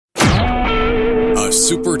a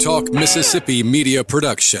Super Talk Mississippi media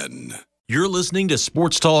production. You're listening to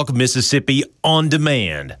Sports Talk Mississippi On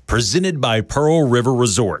Demand, presented by Pearl River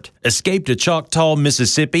Resort. Escape to Choctaw,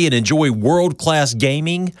 Mississippi and enjoy world-class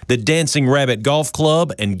gaming, the Dancing Rabbit Golf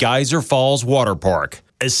Club, and Geyser Falls Water Park.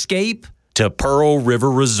 Escape to Pearl River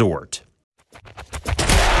Resort. To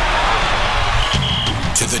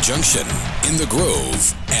the junction, in the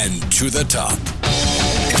Grove, and to the top.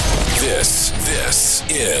 This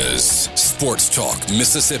is Sports Talk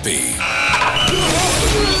Mississippi.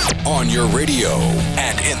 On your radio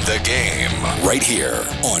and in the game, right here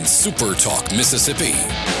on Super Talk Mississippi.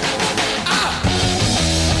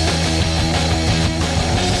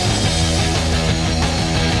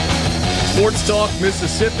 Sports Talk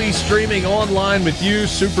Mississippi, streaming online with you,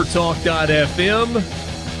 supertalk.fm.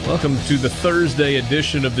 Welcome to the Thursday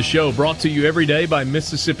edition of the show, brought to you every day by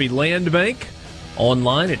Mississippi Land Bank.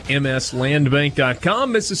 Online at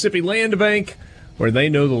mslandbank.com. Mississippi Land Bank, where they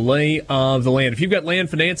know the lay of the land. If you've got land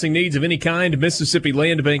financing needs of any kind, Mississippi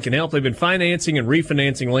Land Bank can help. They've been financing and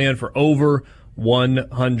refinancing land for over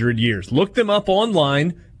 100 years. Look them up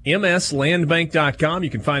online, mslandbank.com. You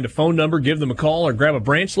can find a phone number, give them a call, or grab a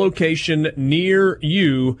branch location near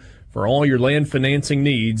you for all your land financing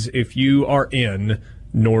needs if you are in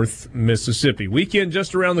North Mississippi. Weekend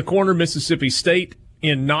just around the corner, Mississippi State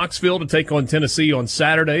in Knoxville to take on Tennessee on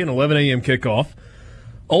Saturday, an 11 a.m. kickoff.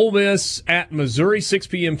 Ole Miss at Missouri, 6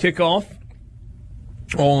 p.m. kickoff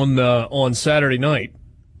on Saturday night.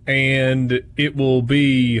 And it will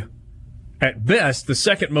be, at best, the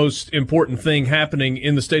second most important thing happening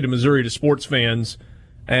in the state of Missouri to sports fans,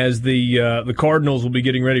 as the Cardinals will be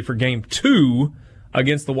getting ready for Game 2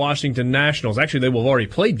 against the Washington Nationals. Actually, they will have already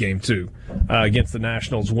played Game 2 against the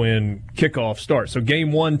Nationals when kickoff starts. So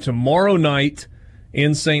Game 1 tomorrow night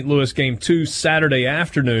in St. Louis, Game 2 Saturday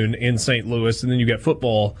afternoon in St. Louis, and then you got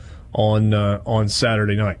football on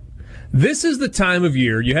Saturday night. This is the time of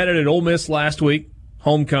year. You had it at Ole Miss last week,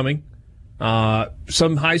 homecoming.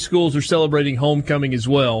 Some high schools are celebrating homecoming as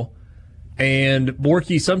well. And,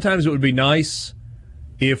 Borky, sometimes it would be nice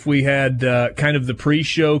if we had kind of the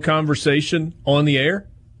pre-show conversation on the air.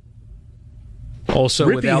 Also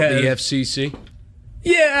Rippy without has, the FCC?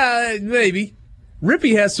 Yeah, maybe.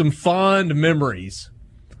 Rippy has some fond memories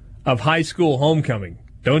of high school homecoming,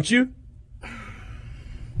 don't you?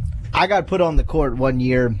 I got put on the court one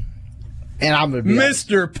year, and I'm going to be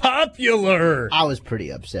Mr. Popular. I was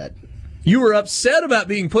pretty upset. You were upset about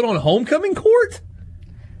being put on homecoming court?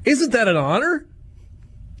 Isn't that an honor?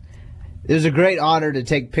 It was a great honor to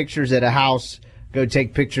take pictures at a house, go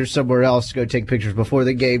take pictures somewhere else, go take pictures before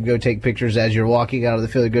the game, go take pictures as you're walking out of the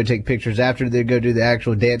field, go take pictures after, then go do the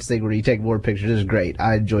actual dance thing where you take more pictures. It was great.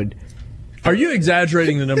 I enjoyed. Are you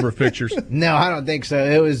exaggerating the number of pictures? No, I don't think so.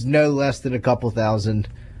 It was no less than a couple thousand.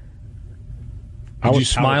 Did you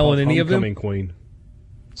smile on any of them? Homecoming queen.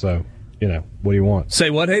 So, what do you want? Say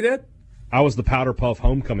what, hey, Dad? I was the Powder Puff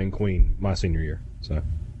homecoming queen my senior year. So,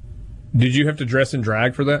 did you have to dress in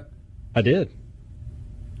drag for that? I did.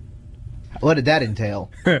 What did that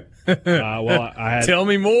entail? Well, I had. Tell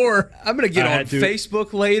me more. I'm going to get on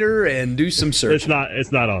Facebook later and do some search.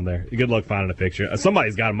 It's not on there. Good luck finding a picture.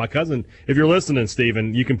 Somebody's got it. My cousin. If you're listening,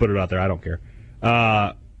 Stephen, you can put it out there. I don't care.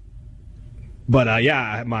 Yeah,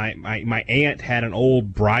 my aunt had an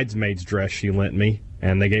old bridesmaid's dress she lent me,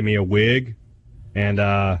 and they gave me a wig, and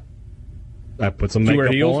I put some makeup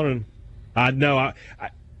on. And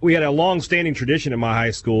we had a long-standing tradition in my high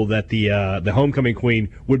school that the homecoming queen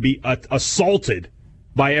would be assaulted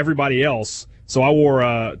by everybody else. So I wore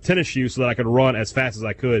tennis shoes so that I could run as fast as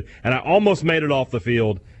I could, and I almost made it off the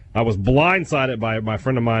field. I was blindsided by my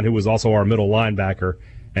friend of mine who was also our middle linebacker,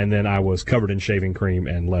 and then I was covered in shaving cream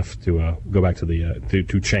and left to go back to the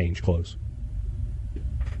to change clothes.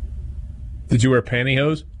 Did you wear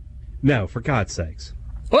pantyhose? No, for God's sakes.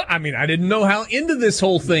 Well, I mean, I didn't know how into this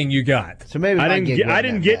whole thing you got. So maybe I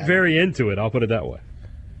didn't get very into it. I'll put it that way.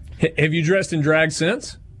 Have you dressed in drag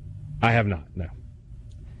since? I have not. No.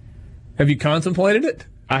 Have you contemplated it?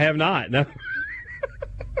 I have not. No.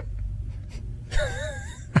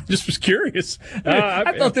 I just was curious.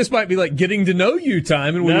 I thought this might be like getting to know you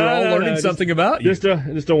time, and we were all learning something about you.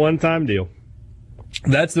 Just a one-time deal.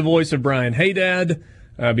 That's the voice of Brian Haydad.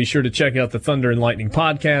 Be sure to check out the Thunder and Lightning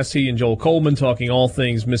podcast. He and Joel Coleman talking all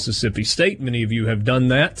things Mississippi State. Many of you have done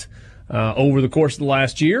that over the course of the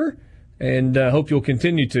last year, and hope you'll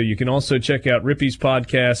continue to. You can also check out Rippy's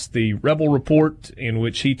podcast, The Rebel Report, in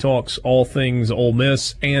which he talks all things Ole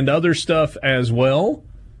Miss and other stuff as well.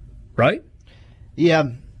 Right? Yeah.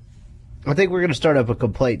 I think we're going to start up a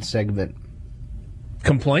complaint segment.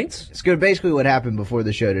 Complaints? It's basically what happened before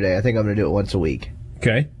the show today. I think I'm going to do it once a week.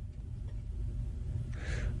 Okay.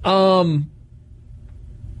 So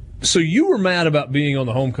you were mad about being on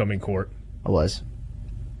the homecoming court. I was.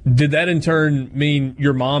 Did that in turn mean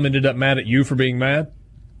your mom ended up mad at you for being mad?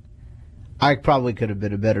 I probably could have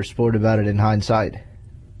been a better sport about it in hindsight.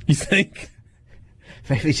 You think?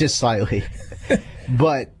 Maybe just slightly.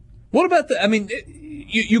 But what about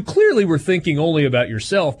you clearly were thinking only about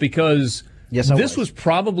yourself because this was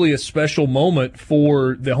probably a special moment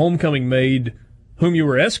for the homecoming maid whom you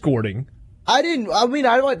were escorting.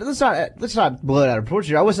 Let's not blow it out of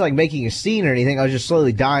proportion. I wasn't like making a scene or anything. I was just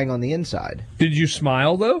slowly dying on the inside. Did you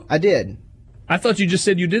smile though? I did. I thought you just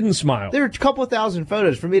said you didn't smile. There were a couple thousand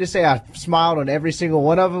photos. For me to say I smiled on every single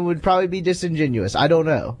one of them would probably be disingenuous. I don't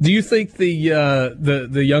know. Do you think the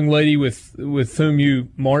young lady with whom you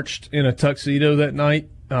marched in a tuxedo that night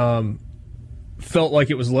felt like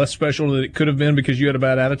it was less special than it could have been because you had a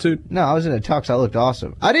bad attitude? No, I was in a tux. I looked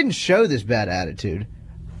awesome. I didn't show this bad attitude.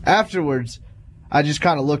 Afterwards, I just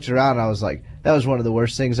kind of looked around and I was like, that was one of the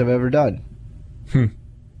worst things I've ever done. Did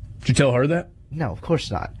you tell her that? No, of course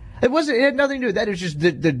not. It had nothing to do with that. It was just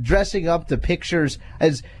the dressing up, the pictures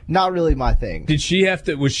is not really my thing. Did she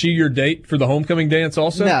was she your date for the homecoming dance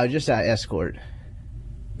also? No, just that escort.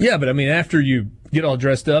 Yeah, but after you get all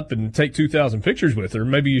dressed up and take 2,000 pictures with her,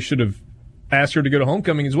 maybe you should have asked her to go to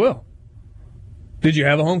homecoming as well. Did you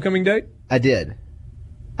have a homecoming date? I did.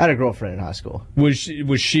 I had a girlfriend in high school. Was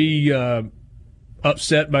she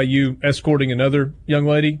upset by you escorting another young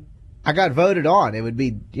lady? I got voted on. It would be,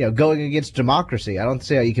 going against democracy. I don't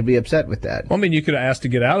see how you can be upset with that. Well, you could have asked to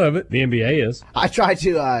get out of it. The NBA is.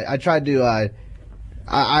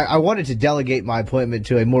 I wanted to delegate my appointment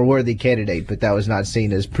to a more worthy candidate, but that was not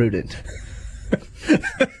seen as prudent.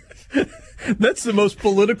 That's the most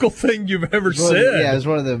political thing you've ever said. Yeah, it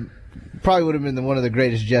was probably would have been one of the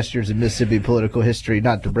greatest gestures in Mississippi political history,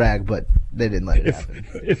 not to brag, but they didn't let it happen.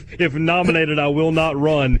 If nominated, I will not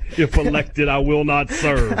run. If elected, I will not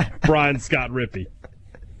serve. Brian Scott Rippey.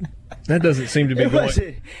 That doesn't seem to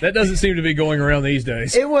be going around these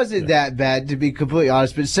days. It wasn't that bad, to be completely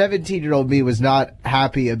honest, but 17-year-old me was not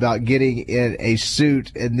happy about getting in a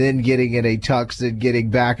suit and then getting in a tux and getting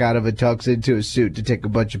back out of a tux into a suit to take a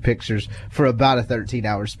bunch of pictures for about a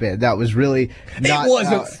 13-hour span. That was really not... It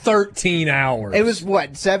wasn't 13 hours. It was,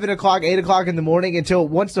 7 o'clock, 8 o'clock in the morning until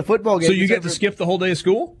once the football game... So you get to skip the whole day of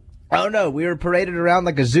school? Oh, no. We were paraded around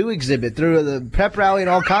like a zoo exhibit through the pep rally and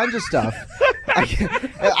all kinds of stuff.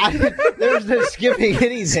 There's no skipping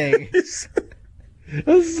anything.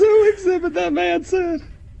 A zoo exhibit, that man said.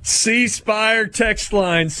 C Spire text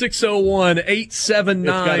line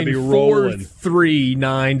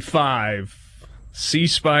 601-879-4395. C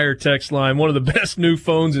Spire text line. One of the best new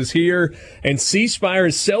phones is here, and C Spire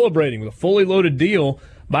is celebrating with a fully loaded deal.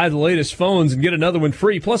 Buy the latest phones and get another one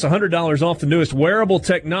free, plus $100 off the newest wearable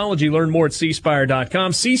technology. Learn more at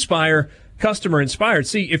cspire.com. C Spire, customer inspired.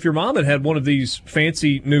 See, if your mom had one of these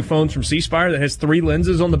fancy new phones from C Spire that has 3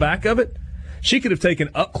 lenses on the back of it, she could have taken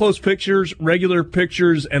up-close pictures, regular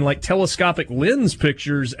pictures, and telescopic lens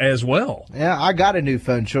pictures as well. Yeah, I got a new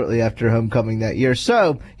phone shortly after homecoming that year.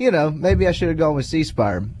 So, maybe I should have gone with C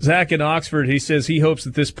Spire. Zach in Oxford, he says he hopes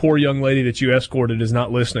that this poor young lady that you escorted is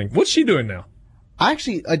not listening. What's she doing now?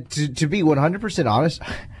 Actually, to be 100% honest,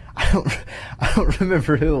 I don't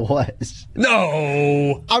remember who it was.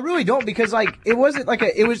 No, I really don't, because it wasn't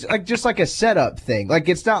it was just a setup thing.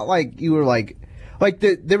 It's not like you were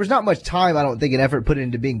there was not much time, I don't think, and effort put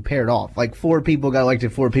into being paired off. 4 people got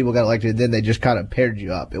elected, 4 people got elected, and then they just kind of paired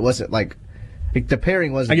you up. It wasn't the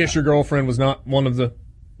pairing wasn't. I guess your girlfriend was not one of the.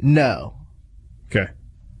 No. Okay.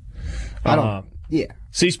 I don't. Yeah.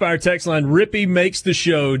 C Spire text line, Rippey makes the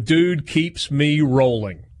show. Dude keeps me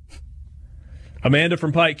rolling. Amanda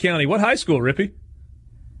from Pike County. What high school, Rippey?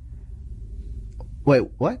 Wait,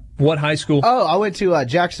 what? What high school? Oh, I went to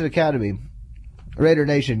Jackson Academy, Raider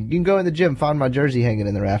Nation. You can go in the gym, find my jersey hanging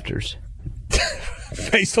in the rafters.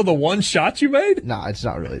 Based on the one shot you made? No, it's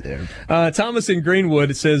not really there. Thomas in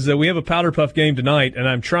Greenwood, it says, we have a Powder Puff game tonight, and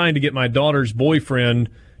I'm trying to get my daughter's boyfriend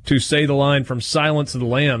to say the line from Silence of the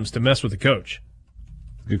Lambs to mess with the coach.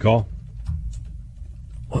 Good call.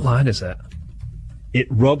 What line is that? It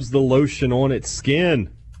rubs the lotion on its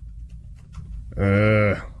skin.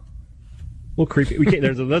 A little creepy. We can't.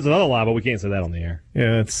 There's another line, but we can't say that on the air.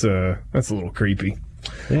 Yeah, that's a little creepy.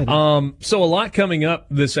 Yeah, so a lot coming up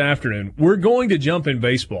this afternoon. We're going to jump in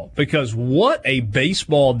baseball because what a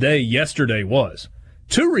baseball day yesterday was.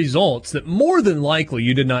 2 results that more than likely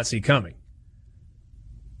you did not see coming.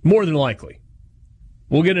 More than likely.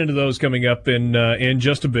 We'll get into those coming up in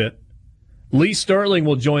just a bit. Lee Sterling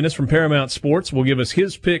will join us from Paramount Sports. Will give us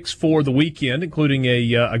his picks for the weekend, including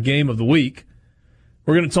a game of the week.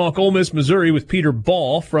 We're going to talk Ole Miss, Missouri with Peter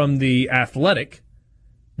Ball from The Athletic.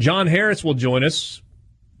 John Harris will join us.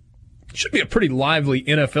 Should be a pretty lively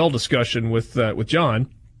NFL discussion with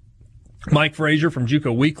John. Mike Frazier from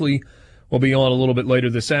JUCO Weekly will be on a little bit later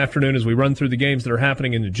this afternoon as we run through the games that are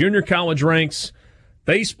happening in the junior college ranks,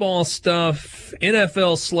 baseball stuff,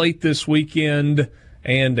 NFL slate this weekend,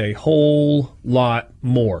 and a whole lot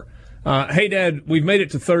more. Hey, Dad, we've made it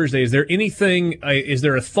to Thursday. Is there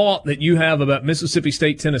a thought that you have about Mississippi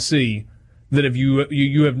State, Tennessee that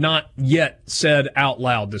you have not yet said out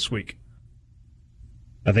loud this week?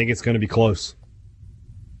 I think it's going to be close.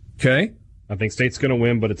 Okay. I think State's going to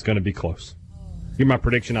win, but it's going to be close. Here's my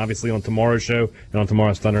prediction, obviously, on tomorrow's show and on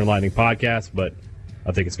tomorrow's Thunder and Lightning podcast, but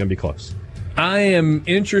I think it's going to be close. I am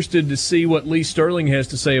interested to see what Lee Sterling has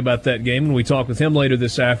to say about that game when we talk with him later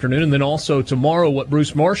this afternoon, and then also tomorrow what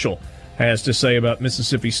Bruce Marshall has to say about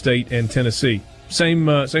Mississippi State and Tennessee. Same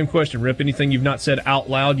question, Rip. Anything you've not said out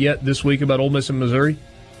loud yet this week about Ole Miss and Missouri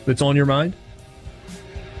that's on your mind?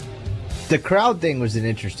 The crowd thing was an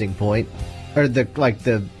interesting point, or the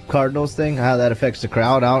Cardinals thing, how that affects the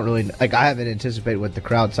crowd. I don't really I haven't anticipated what the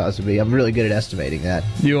crowd size would be. I'm really good at estimating that.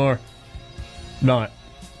 You are not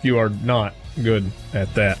good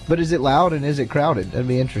at that. But is it loud and is it crowded? That'd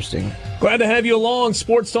be interesting. Glad to have you along,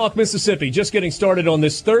 Sports Talk Mississippi. Just getting started on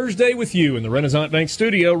this Thursday with you in the Renaissance Bank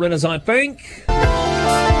studio. Renaissance Bank. All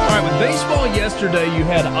right, with baseball yesterday, you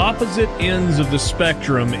had opposite ends of the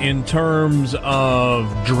spectrum in terms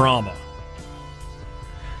of drama.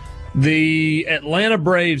 The Atlanta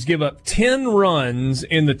Braves give up 10 runs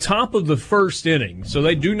in the top of the first inning, so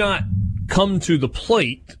they do not come to the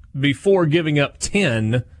plate before giving up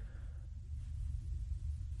 10.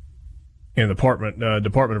 In the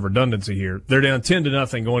Department of Redundancy here. They're down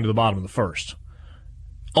 10-0 going to the bottom of the first.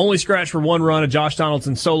 Only scratch for one run, a Josh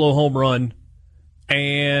Donaldson solo home run,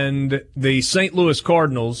 and the St. Louis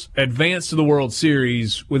Cardinals advance to the World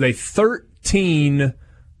Series with a 13-1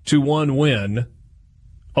 win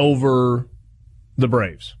over the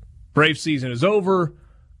Braves. Braves season is over.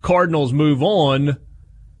 Cardinals move on.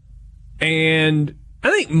 And I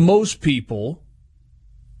think most people,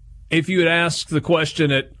 if you had asked the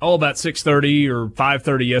question at about 6:30 or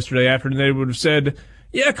 5:30 yesterday afternoon, they would have said,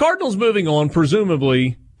 yeah, Cardinals moving on,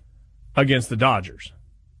 presumably against the Dodgers.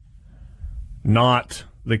 Not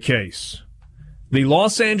the case. The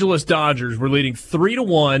Los Angeles Dodgers were leading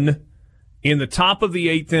 3-1 in the top of the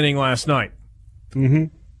 8th inning last night. Mm-hmm.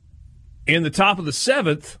 In the top of the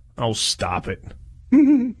 7th, oh, stop it.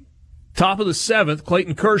 Top of the 7th,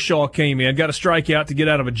 Clayton Kershaw came in, got a strikeout to get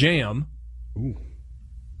out of a jam. Ooh.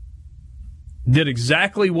 Did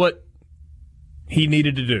exactly what he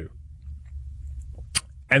needed to do.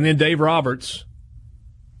 And then Dave Roberts,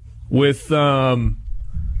 with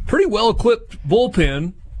pretty well-equipped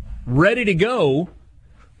bullpen, ready to go,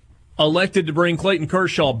 elected to bring Clayton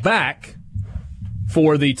Kershaw back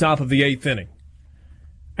for the top of the 8th inning.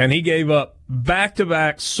 And he gave up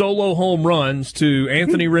back-to-back solo home runs to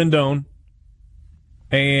Anthony Rendon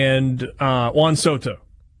and Juan Soto.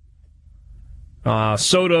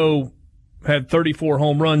 Soto had 34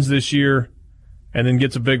 home runs this year and then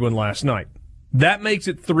gets a big one last night. That makes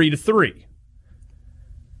it 3-3.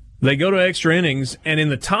 They go to extra innings, and in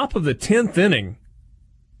the top of the 10th inning,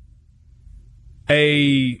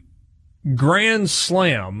 a grand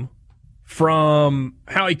slam from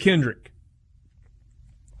Howie Kendrick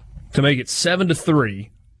to make it 7-3,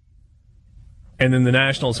 and then the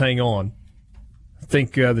Nationals hang on. I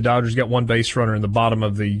think the Dodgers got one base runner in the bottom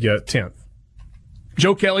of the 10th.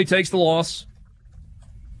 Joe Kelly takes the loss.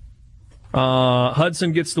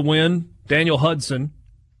 Hudson gets the win. Daniel Hudson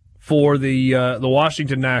for the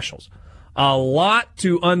Washington Nationals. A lot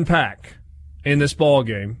to unpack in this ball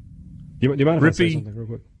game. Do you mind if I say something real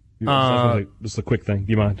quick? Just a quick thing.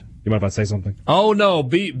 Do you mind? Do you mind if I say something? Oh no,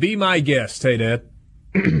 be my guest. Hey, Dad.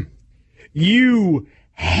 You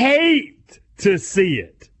hate to see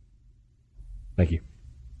it. Thank you.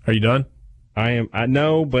 Are you done? I am. I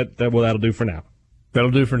know, but that'll do for now. That'll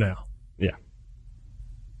do for now. Yeah.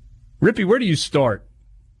 Rippy, where do you start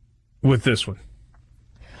with this one?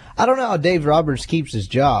 I don't know how Dave Roberts keeps his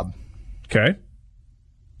job. Okay.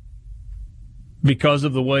 Because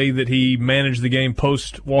of the way that he managed the game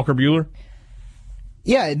post Walker Buehler?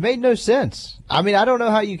 Yeah, it made no sense. I mean, I don't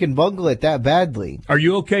know how you can bungle it that badly. Are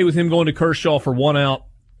you okay with him going to Kershaw for one out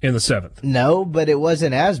in the 7th? No, but it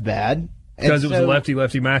wasn't as bad. Because it was a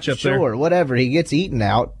lefty-lefty matchup sure, there? Sure, whatever. He gets eaten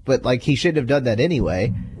out, but, he shouldn't have done that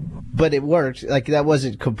anyway. But it worked. That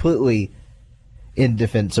wasn't completely...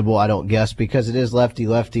 indefensible, I don't guess, because it is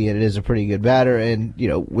lefty-lefty and it is a pretty good batter. And,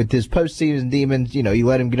 with his postseason demons, you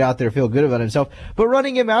let him get out there, feel good about himself. But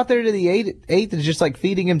running him out there to the eighth is just like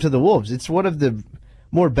feeding him to the wolves. It's one of the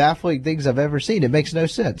more baffling things I've ever seen. It makes no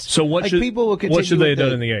sense. So what should they have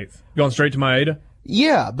done in the eighth? Gone straight to Maeda?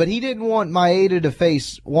 Yeah, but he didn't want Maeda to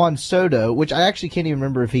face Juan Soto, which I actually can't even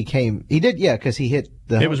remember if he came. He did, yeah, because he hit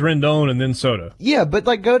the... It was Rendon and then Soto. Yeah, but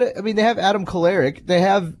they have Adam Kolarek. They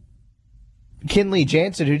have Kenley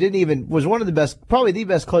Jansen, who was one of the best, probably the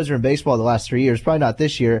best closer in baseball the last 3 years, probably not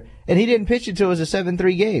this year, and he didn't pitch until it was a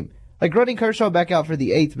 7-3 game. Like, running Kershaw back out for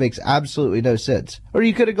the eighth makes absolutely no sense. Or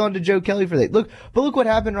you could have gone to Joe Kelly for that. Look what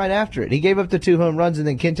happened right after it. He gave up the 2 home runs, and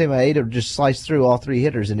then Kente Maeda just sliced through all 3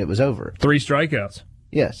 hitters, and it was over. 3 strikeouts.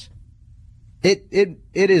 Yes. It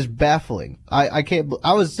is baffling. I can't.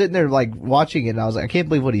 I was sitting there like watching it, and I was like, I can't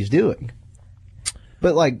believe what he's doing.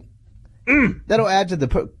 But like, that'll add to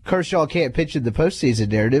the Kershaw can't pitch in the postseason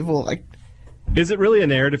narrative. Well, like, is it really a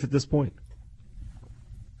narrative at this point?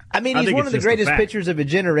 I mean, he's one of the greatest pitchers of a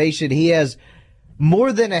generation. He has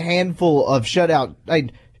more than a handful of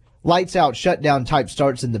lights out, shutdown type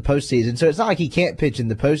starts in the postseason. So it's not like he can't pitch in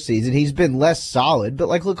the postseason. He's been less solid, but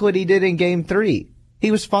like, look what he did in Game 3.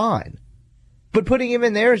 He was fine. But putting him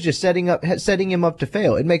in there is just setting him up to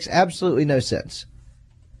fail. It makes absolutely no sense.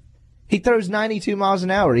 He throws 92 miles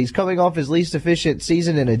an hour. He's coming off his least efficient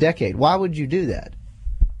season in a decade. Why would you do that?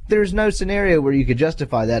 There's no scenario where you could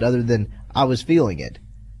justify that other than I was feeling it.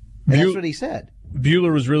 And that's what he said.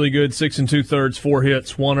 Buehler was really good, 6 2/3, 4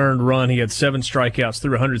 hits, 1 earned run. He had 7 strikeouts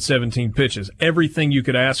through 117 pitches. Everything you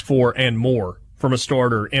could ask for and more from a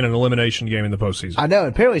starter in an elimination game in the postseason. I know.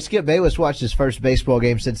 Apparently, Skip Bayless watched his first baseball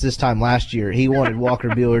game since this time last year. He wanted Walker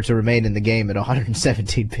Buehler to remain in the game at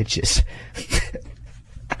 117 pitches.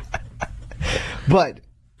 But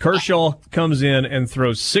Kershaw comes in and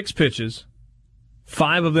throws 6 pitches.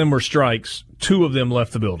 5 of them were strikes. 2 of them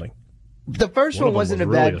left the building. The first one wasn't a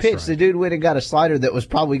bad pitch. The dude went and got a slider that was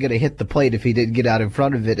probably going to hit the plate if he didn't get out in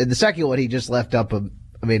front of it. And the second one, he just left up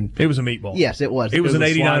it was a meatball. Yes, it was. It was an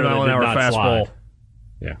 89-mile-an-hour fastball.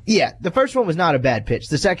 Yeah. Yeah, the first one was not a bad pitch.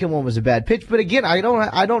 The second one was a bad pitch. But again, I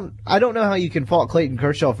don't know how you can fault Clayton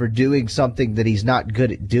Kershaw for doing something that he's not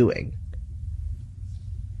good at doing.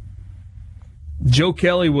 Joe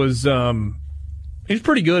Kelly was he's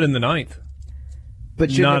pretty good in the 9th.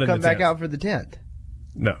 But shouldn't have come back out for the 10th.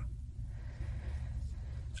 No.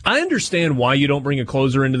 I understand why you don't bring a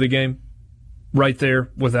closer into the game right there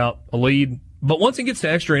without a lead. But once it gets to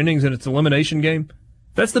extra innings and it's an elimination game,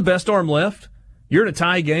 that's the best arm left. You're in a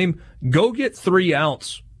tie game. Go get 3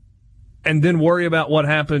 outs and then worry about what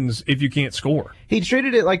happens if you can't score. He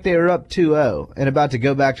treated it like they were up 2-0 and about to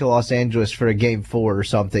go back to Los Angeles for a Game 4 or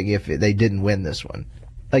something if they didn't win this one.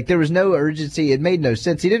 Like, there was no urgency. It made no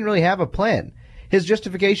sense. He didn't really have a plan. His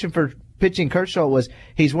justification for pitching Kershaw was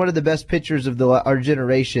he's one of the best pitchers of our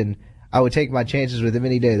generation. I would take my chances with him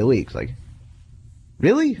any day of the week. It's like,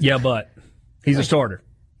 really? Yeah, but he's a starter.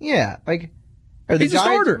 Yeah, like, are the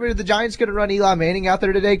Giants going to run Eli Manning out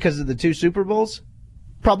there today because of the 2 Super Bowls?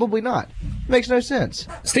 Probably not. Makes no sense.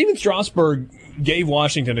 Steven Strasburg gave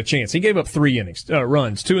Washington a chance. He gave up 3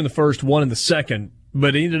 runs, 2 in the first, 1 in the second,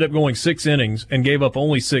 but he ended up going 6 innings and gave up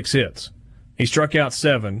only 6 hits. He struck out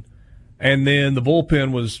 7. And then the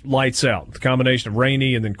bullpen was lights out. The combination of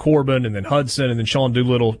Rainey and then Corbin and then Hudson and then Sean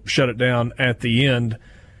Doolittle shut it down at the end.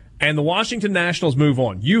 And the Washington Nationals move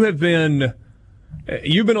on. You've been on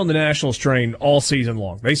the Nationals train all season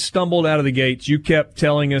long. They stumbled out of the gates. You kept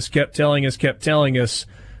telling us,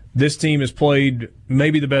 this team has played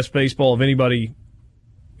maybe the best baseball of anybody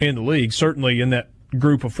in the league, certainly in that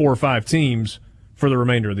group of 4 or 5 teams for the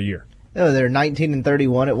remainder of the year. No, they're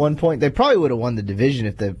 19-31 at one point. They probably would have won the division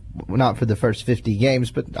if they not for the first 50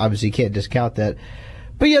 games, but obviously you can't discount that.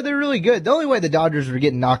 But yeah, they're really good. The only way the Dodgers were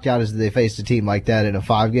getting knocked out is that they faced a team like that in a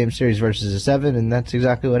 5-game series versus a 7, and that's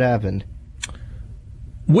exactly what happened.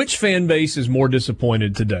 Which fan base is more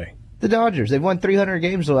disappointed today? The Dodgers. They've won 300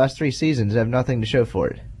 games the last 3 seasons and have nothing to show for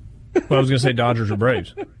it. Well, I was going to say Dodgers or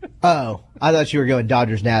Braves. Oh, I thought you were going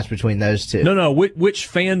Dodgers-Nats between those two. No. Which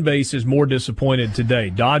fan base is more disappointed today,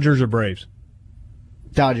 Dodgers or Braves?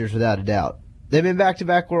 Dodgers, without a doubt. They've been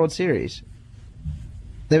back-to-back World Series.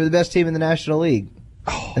 They were the best team in the National League,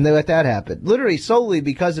 and they let that happen. Literally solely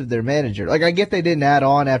because of their manager. Like, I get they didn't add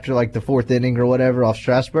on after, like, the 4th inning or whatever off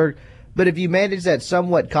Strasburg, but if you manage that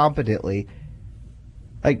somewhat competently,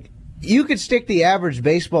 like, you could stick the average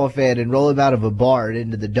baseball fan and roll him out of a bar and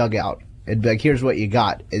into the dugout and be like, here's what you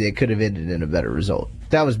got, and it could have ended in a better result.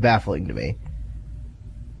 That was baffling to me.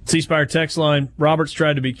 C-Spire text line, Roberts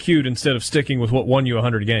tried to be cute instead of sticking with what won you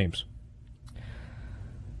 100 games.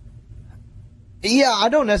 Yeah, I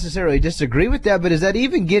don't necessarily disagree with that, but is that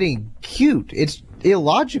even getting cute? It's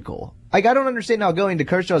illogical. Like, I don't understand how going to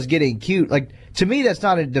Kershaw is getting cute. Like, to me, that's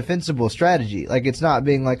not a defensible strategy. Like, it's not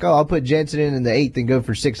being like, oh, I'll put Jansen in the 8th and go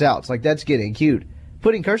for 6 outs. Like, that's getting cute.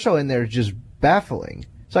 Putting Kershaw in there is just baffling.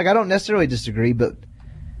 It's like, I don't necessarily disagree, but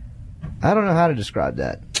I don't know how to describe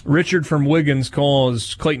that. Richard from Wiggins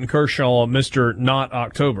calls Clayton Kershaw Mr. Not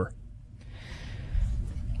October.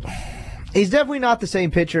 He's definitely not the same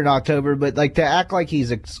pitcher in October, but like to act like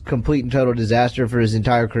he's a complete and total disaster for his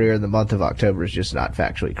entire career in the month of October is just not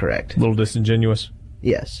factually correct. A little disingenuous.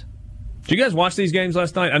 Yes. Did you guys watch these games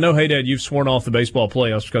last night? I know, hey, Dad, you've sworn off the baseball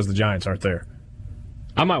playoffs because the Giants aren't there.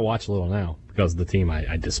 I might watch a little now because the team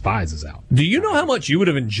I despise is out. Do you know how much you would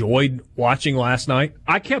have enjoyed watching last night?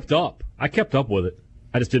 I kept up with it.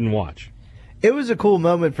 I just didn't watch. It was a cool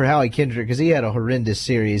moment for Howie Kendrick because he had a horrendous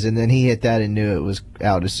series, and then he hit that and knew it was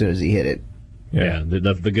out as soon as he hit it. Yeah,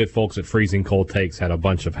 the good folks at Freezing Cold Takes had a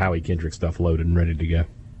bunch of Howie Kendrick stuff loaded and ready to go.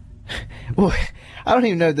 Well, I don't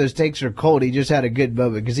even know if those takes are cold. He just had a good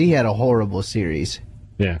moment because he had a horrible series.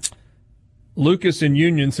 Yeah. Lucas in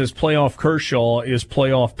Union says playoff Kershaw is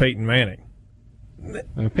playoff Peyton Manning.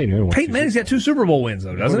 Peyton Manning's got 2 Super Bowl wins,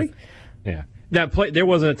 though, doesn't he? Yeah. There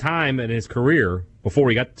wasn't a time in his career before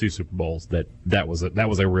he got the 2 Super Bowls that was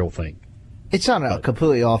a real thing. It's not a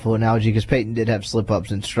completely awful analogy because Peyton did have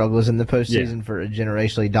slip-ups and struggles in the postseason for a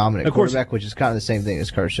generationally dominant quarterback, which is kind of the same thing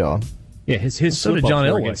as Kershaw. Yeah, his slip-ups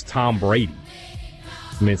were against Tom Brady.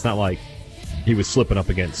 I mean, it's not like he was slipping up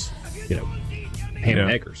against, Ham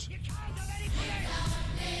Eggers.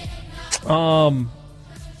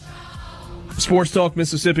 Sports Talk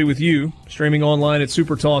Mississippi with you, streaming online at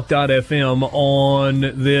supertalk.fm on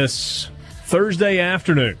this Thursday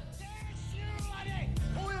afternoon.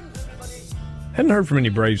 Hadn't heard from any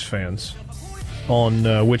Braves fans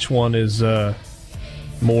on which one is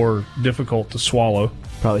more difficult to swallow.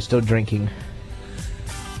 Probably still drinking.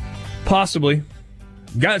 Possibly.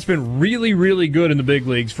 Guy that's been really, really good in the big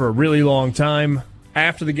leagues for a really long time.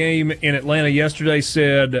 After the game in Atlanta yesterday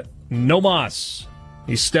said, no mas.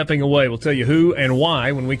 He's stepping away. We'll tell you who and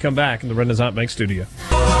why when we come back in the Renaissance Bank studio.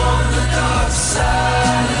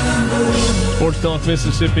 Sports Talk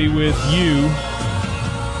Mississippi with you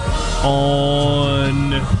on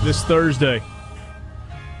this Thursday.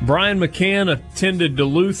 Brian McCann attended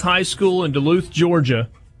Duluth High School in Duluth, Georgia.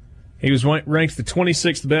 He was ranked the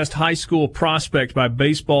 26th best high school prospect by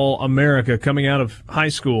Baseball America coming out of high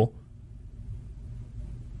school.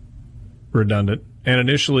 Redundant. And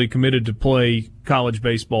initially committed to play college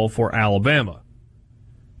baseball for Alabama.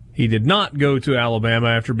 He did not go to Alabama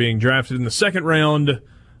after being drafted in the second round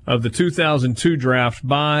of the 2002 draft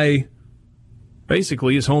by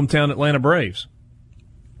basically his hometown Atlanta Braves.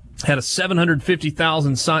 Had a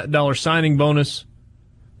 $750,000 signing bonus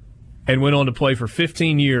and went on to play for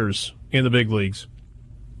 15 years in the big leagues.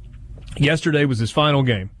 Yesterday was his final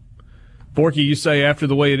game. Borky, you say after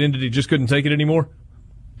the way it ended, he just couldn't take it anymore?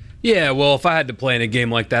 Yeah, well, if I had to play in a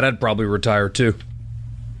game like that, I'd probably retire too.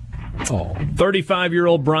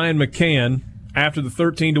 35-year-old Brian McCann, after the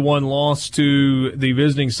 13-1 loss to the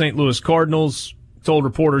visiting St. Louis Cardinals, told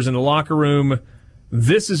reporters in the locker room,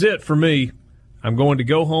 "This is it for me. I'm going to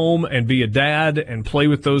go home and be a dad and play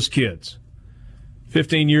with those kids."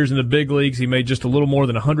 15 years in the big leagues, he made just a little more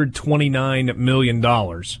than $129 million,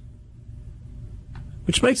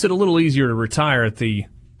 which makes it a little easier to retire at the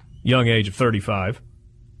young age of 35.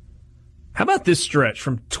 How about this stretch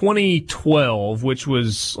from 2012, which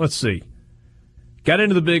was, let's see, got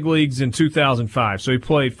into the big leagues in 2005. So he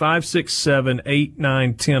played 5, 6, 7, 8,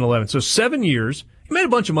 9, 10, 11. So 7 years. He made a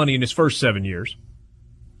bunch of money in his first 7 years.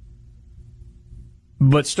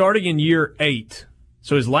 But starting in year 8,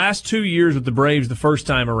 so his last 2 years with the Braves the first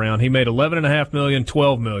time around, he made $11.5 million,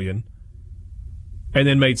 $12 million, and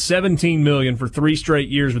then made $17 million for 3 straight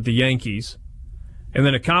years with the Yankees. And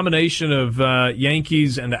then a combination of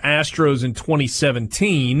Yankees and the Astros in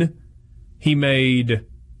 2017, he made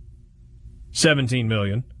 $17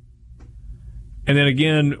 million. And then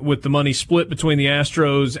again, with the money split between the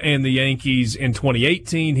Astros and the Yankees in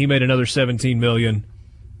 2018, he made another $17 million.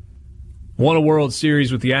 Won a World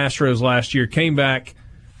Series with the Astros last year, came back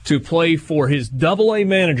to play for his Double-A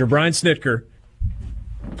manager, Brian Snitker.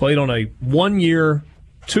 Played on a 1-year,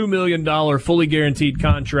 $2 million fully guaranteed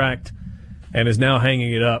contract, and is now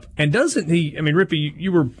hanging it up. And doesn't he, I mean, Rippy,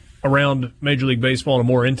 you were around Major League Baseball in a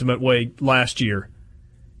more intimate way last year.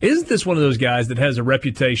 Isn't this one of those guys that has a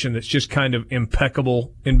reputation that's just kind of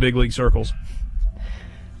impeccable in big league circles?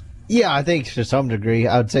 Yeah, I think to some degree.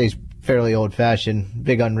 I would say he's fairly old-fashioned,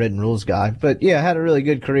 big unwritten rules guy. But, yeah, had a really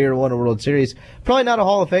good career, won a World Series. Probably not a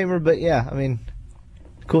Hall of Famer, but, yeah, I mean,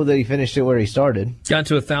 Cool that he finished it where he started. Got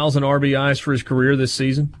to 1,000 RBIs for his career this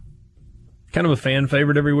season. Kind of a fan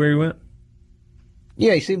favorite everywhere he went.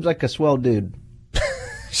 Yeah, he seems like a swell dude.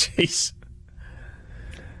 Jeez.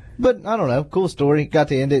 But, I don't know. Cool story. Got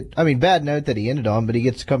to end it. I mean, bad note that he ended on, but he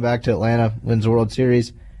gets to come back to Atlanta, wins the World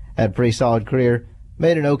Series, had a pretty solid career.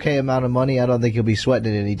 Made an okay amount of money. I don't think he'll be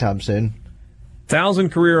sweating it anytime soon. 1,000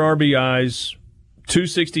 career RBIs,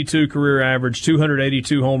 262 career average,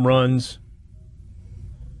 282 home runs.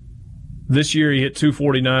 This year he hit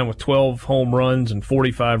 249 with 12 home runs and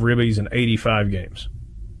 45 ribbies in 85 games.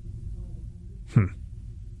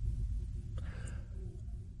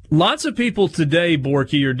 Lots of people today,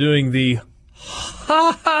 Borky, are doing the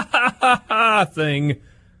ha ha ha ha ha thing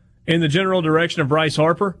in the general direction of Bryce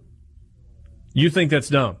Harper. You think that's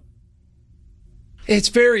dumb? It's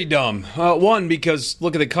very dumb. One, because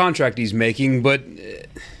look at the contract he's making, but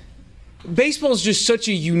baseball is just such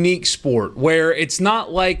a unique sport where it's not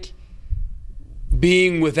like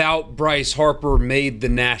being without Bryce Harper made the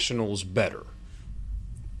Nationals better.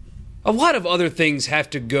 A lot of other things have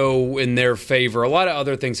to go in their favor. A lot of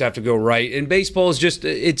other things have to go right. And baseball is just,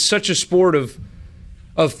 it's such a sport of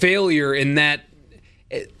failure in that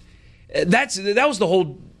that was the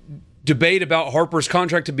whole debate about Harper's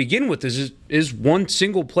contract to begin with. Is one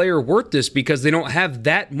single player worth this because they don't have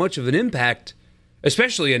that much of an impact,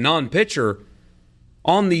 especially a non-pitcher,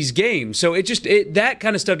 on these games. So that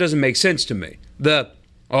kind of stuff doesn't make sense to me.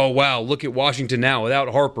 Oh, wow, look at Washington now without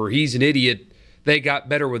Harper. He's an idiot. They got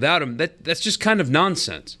better without him. That's just kind of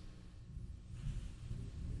nonsense.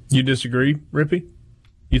 You disagree, Rippy?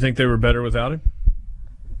 You think they were better without him?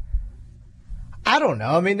 I don't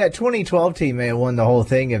know. I mean, that 2012 team may have won the whole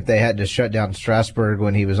thing if they had to shut down Strasburg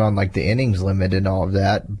when he was on like the innings limit and all of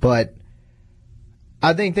that. But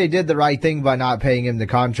I think they did the right thing by not paying him the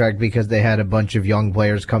contract because they had a bunch of young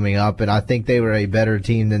players coming up, and I think they were a better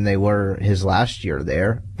team than they were his last year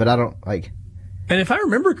there. But I don't like. And if I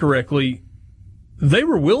remember correctly, they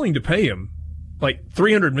were willing to pay him like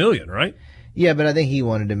 $300 million, right? Yeah, but I think he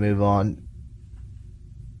wanted to move on.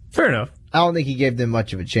 Fair enough. I don't think he gave them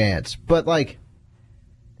much of a chance. But, like,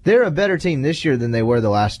 they're a better team this year than they were the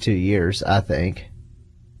last 2 years, I think.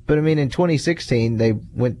 But, I mean, in 2016, they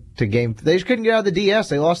went to they just couldn't get out of the DS.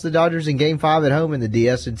 They lost the Dodgers in Game 5 at home in the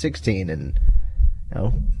DS in 16. And,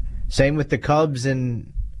 same with the Cubs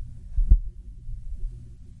in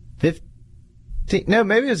 15. No,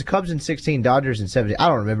 maybe it was the Cubs in 16, Dodgers in 17. I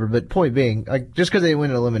don't remember, but point being, like, just because they win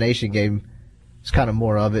an elimination game, it's kind of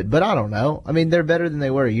more of it. But I don't know. I mean, they're better than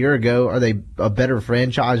they were a year ago. Are they a better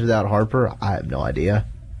franchise without Harper? I have no idea.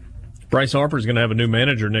 Bryce Harper's going to have a new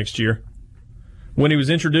manager next year. When he was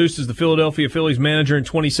introduced as the Philadelphia Phillies manager in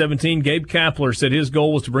 2017, Gabe Kapler said his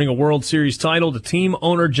goal was to bring a World Series title to team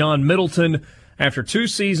owner John Middleton. After 2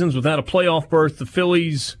 seasons without a playoff berth, the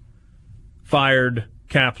Phillies fired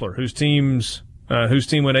Kapler, whose team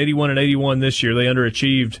went 81-81 this year. They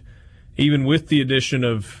underachieved even with the addition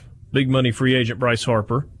of big money free agent Bryce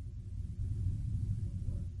Harper.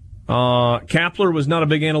 Kapler was not a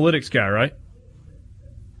big analytics guy, right?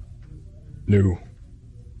 No.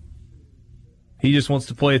 He just wants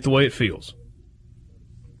to play it the way it feels.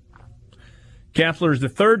 Kapler is the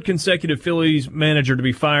 3rd consecutive Phillies manager to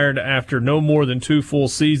be fired after no more than 2 full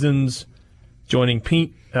seasons, joining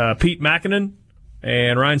Pete Mackinnon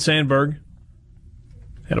and Ryan Sandberg.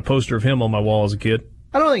 Had a poster of him on my wall as a kid.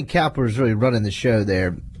 I don't think Kapler's really running the show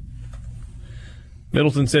there.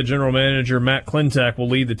 Middleton said general manager Matt Klentak will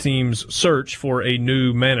lead the team's search for a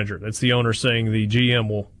new manager. That's the owner saying the GM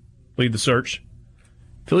will lead the search.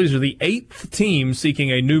 Phillies are the 8th team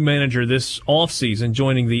seeking a new manager this offseason,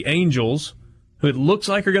 joining the Angels, who it looks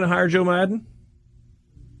like are going to hire Joe Maddon,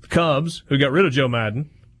 the Cubs, who got rid of Joe Maddon,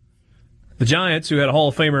 the Giants, who had a Hall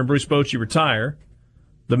of Famer in Bruce Bochy retire,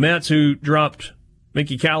 the Mets, who dropped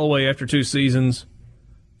Mickey Callaway after 2 seasons,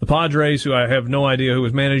 the Padres, who I have no idea who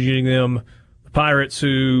was managing them, the Pirates,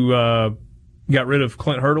 who got rid of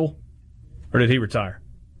Clint Hurdle, or did he retire?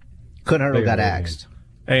 Clint Hurdle got axed.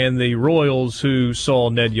 And the Royals, who saw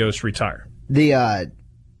Ned Yost retire. The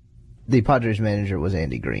Padres manager was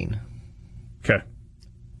Andy Green. Okay.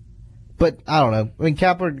 But I don't know. I mean,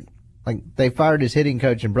 Kapler, like, they fired his hitting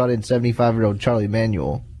coach and brought in 75-year-old Charlie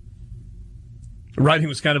Manuel. Writing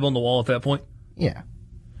was kind of on the wall at that point? Yeah.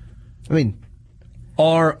 I mean,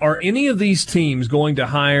 are any of these teams going to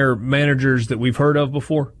hire managers that we've heard of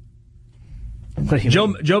before? What do you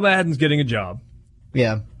mean? Joe Maddon's getting a job.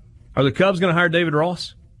 Yeah. Are the Cubs going to hire David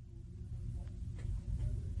Ross?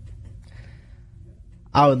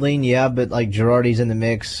 I would lean, yeah, but like Girardi's in the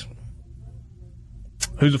mix.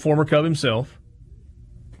 Who's a former Cub himself.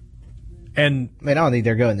 And I mean, I don't think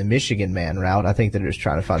they're going the Michigan man route. I think they're just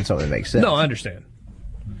trying to find something that makes sense. No, I understand.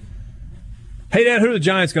 Hey, Dad, who are the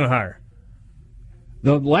Giants going to hire?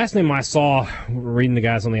 The last name I saw, reading the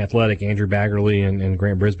guys on The Athletic, Andrew Baggerly and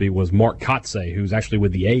Grant Brisbee, was Mark Kotsay, who's actually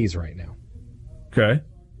with the A's right now. Okay.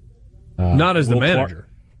 Not as the manager.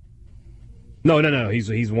 No.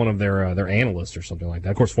 He's one of their analysts or something like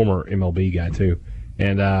that. Of course, former MLB guy, too.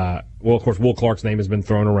 And, of course, Will Clark's name has been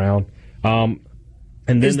thrown around. And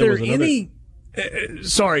then is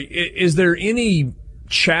there any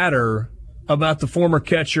chatter about the former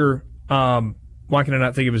catcher, why can I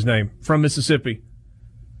not think of his name, from Mississippi,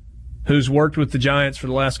 who's worked with the Giants for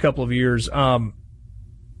the last couple of years?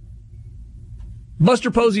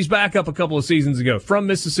 Buster Posey's backup a couple of seasons ago from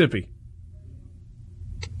Mississippi.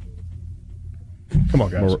 Come on,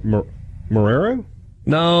 guys. Marrero?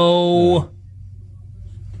 No.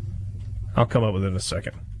 I'll come up with it in a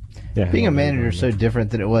second. Yeah, being a manager is so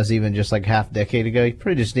different than it was even just like half a decade ago. You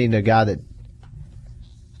pretty just need a guy that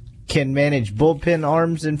can manage bullpen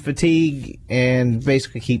arms and fatigue and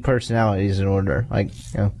basically keep personalities in order.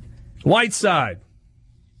 Whiteside.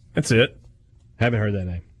 That's it. Haven't heard that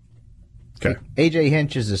name. Okay. A.J.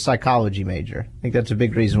 Hinch is a psychology major. I think that's a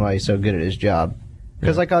big reason why he's so good at his job.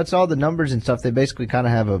 Because it's all the numbers and stuff, they basically kind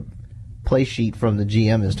of have a play sheet from the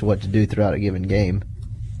GM as to what to do throughout a given game.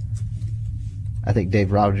 I think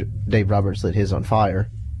Dave Roberts lit his on fire.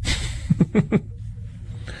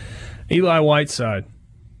 Eli Whiteside.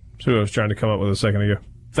 That's who I was trying to come up with a second ago.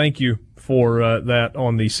 Thank you for that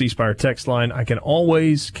on the C Spire text line. I can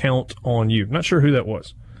always count on you. Not sure who that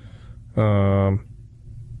was.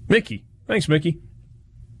 Mickey. Thanks, Mickey.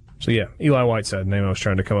 So, yeah, Eli Whiteside, name I was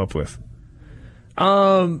trying to come up with.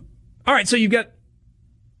 All right, so you've got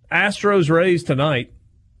Astros-Rays tonight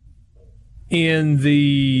in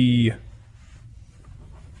the...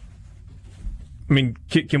 I mean,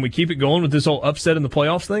 can we keep it going with this whole upset in the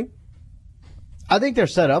playoffs thing? I think they're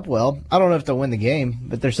set up well. I don't know if they'll win the game,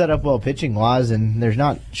 but they're set up well pitching-wise, and they're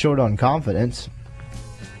not short on confidence.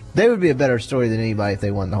 They would be a better story than anybody if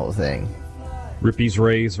they won the whole thing. Rippey's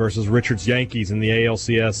Rays versus Richards Yankees in the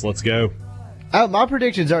ALCS. Let's go. My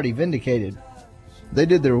prediction's already vindicated. They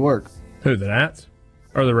did their work. Who, the Nats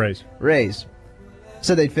or the Rays? Rays.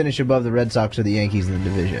 Said they'd finish above the Red Sox or the Yankees in the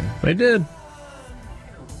division. They did.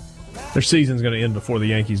 Their season's going to end before the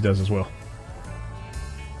Yankees does as well.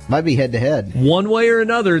 Might be head-to-head. One way or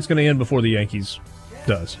another, it's going to end before the Yankees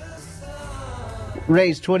does.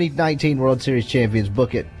 Rays 2019 World Series champions.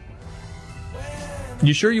 Book it.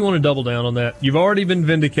 You sure you want to double down on that? You've already been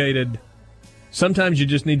vindicated. Sometimes you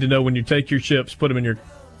just need to know when you take your chips, put them in your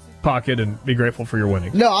pocket, and be grateful for your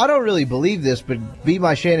winning. No, I don't really believe this, but be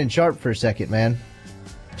my Shannon Sharp for a second, man.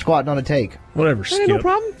 Squatting on a take. Whatever, Skip. Ain't no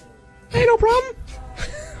problem. Ain't no problem.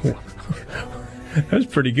 That was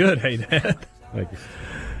pretty good, hey, Dad. Thank you.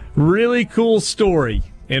 Really cool story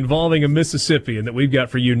involving a Mississippian that we've got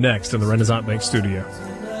for you next in the Renaissance Bank studio.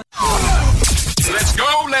 Let's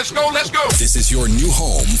go, let's go, let's go. This is your new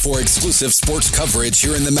home for exclusive sports coverage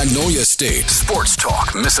here in the Magnolia State. Sports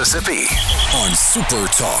Talk Mississippi on Super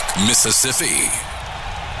Talk Mississippi.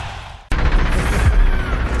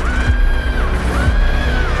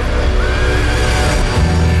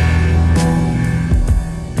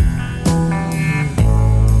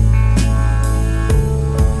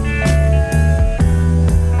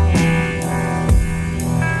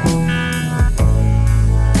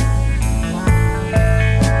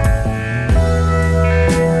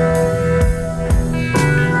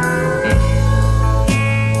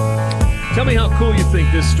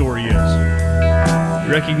 This story is.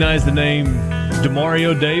 You recognize the name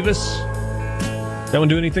Demario Davis? That one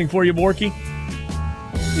do anything for you, Borky?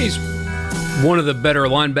 He's one of the better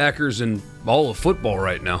linebackers in all of football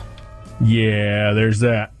right now. Yeah, there's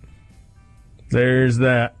that. There's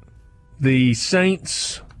that. The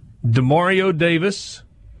Saints, Demario Davis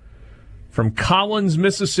from Collins,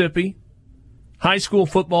 Mississippi, high school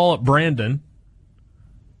football at Brandon,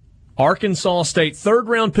 Arkansas State,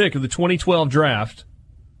 third-round pick of the 2012 draft.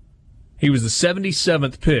 He was the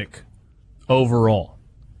 77th pick overall.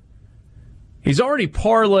 He's already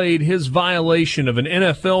parlayed his violation of an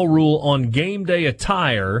NFL rule on game day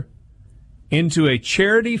attire into a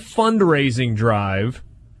charity fundraising drive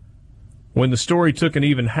when the story took an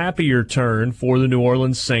even happier turn for the New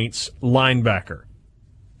Orleans Saints linebacker.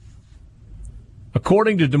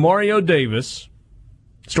 According to Demario Davis,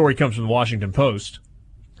 the story comes from the Washington Post,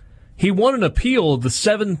 he won an appeal of the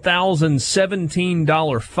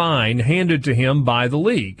 $7,017 fine handed to him by the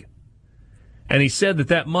league. And he said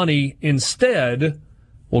that money instead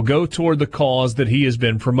will go toward the cause that he has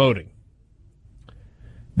been promoting.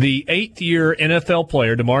 The 8th-year NFL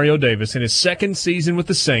player, Demario Davis, in his second season with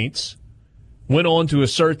the Saints, went on to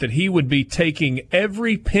assert that he would be taking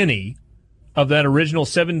every penny of that original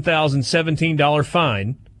 $7,017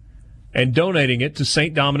 fine and donating it to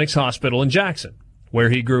St. Dominic's Hospital in Jackson, where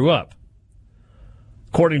he grew up.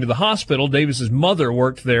 According to the hospital, Davis's mother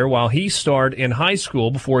worked there while he starred in high school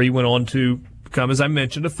before he went on to become, as I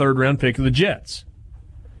mentioned, a third-round pick of the Jets.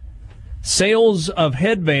 Sales of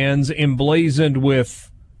headbands emblazoned with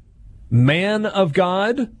Man of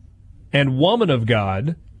God and Woman of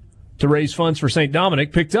God to raise funds for St.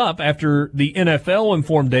 Dominic picked up after the NFL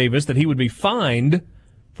informed Davis that he would be fined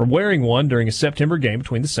for wearing one during a September game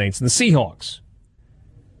between the Saints and the Seahawks.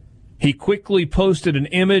 He quickly posted an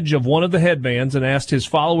image of one of the headbands and asked his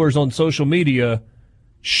followers on social media,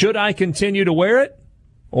 should I continue to wear it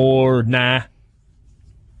or nah?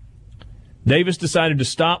 Davis decided to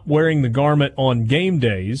stop wearing the garment on game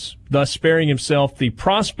days, thus sparing himself the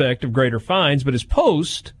prospect of greater fines, but his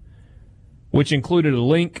post, which included a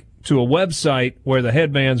link to a website where the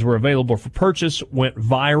headbands were available for purchase, went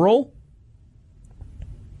viral.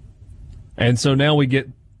 And so now we get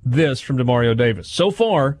this from Demario Davis. So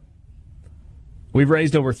far, we've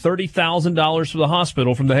raised over $30,000 for the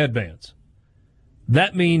hospital from the headbands.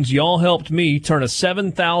 That means y'all helped me turn a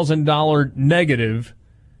 $7,000 negative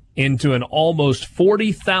into an almost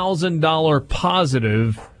 $40,000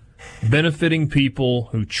 positive, benefiting people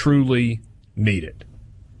who truly need it.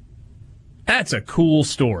 That's a cool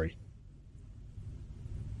story.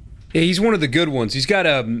 Yeah, he's one of the good ones. He's got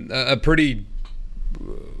a pretty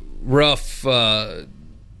rough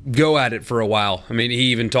go at it for a while. I mean,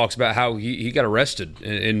 he even talks about how he got arrested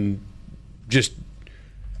and just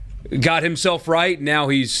got himself right. Now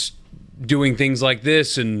he's doing things like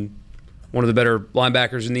this and one of the better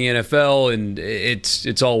linebackers in the NFL, and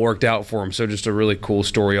it's all worked out for him. So just a really cool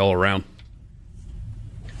story all around.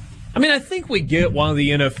 I mean, I think we get why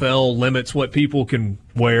the NFL limits what people can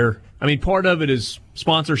wear. I mean, part of it is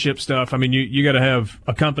sponsorship stuff. I mean, you got to have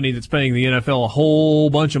a company that's paying the NFL a whole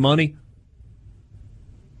bunch of money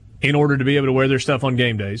in order to be able to wear their stuff on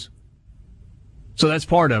game days. So that's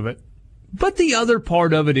part of it. But the other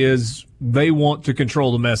part of it is they want to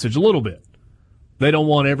control the message a little bit. They don't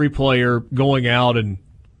want every player going out and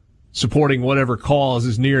supporting whatever cause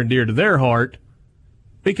is near and dear to their heart,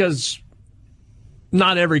 because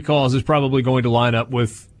not every cause is probably going to line up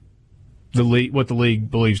with the league, what the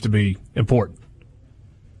league believes to be important.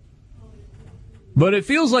 But it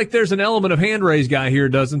feels like there's an element of hand raise guy here,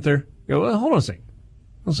 doesn't there? Go, well, hold on a second.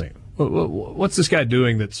 What's this guy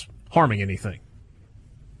doing that's harming anything?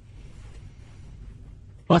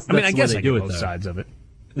 Well, I mean, I guess I get both sides of it.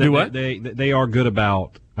 They are good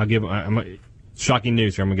about. Shocking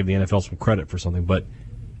news here. I'm going to give the NFL some credit for something, but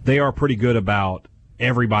they are pretty good about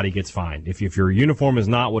everybody gets fined. If your uniform is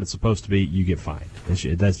not what it's supposed to be, you get fined.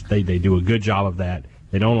 They do a good job of that.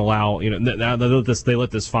 They don't allow, now they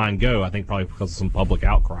let this fine go, I think probably because of some public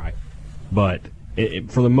outcry. But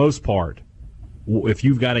for the most part, if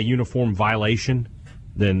you've got a uniform violation,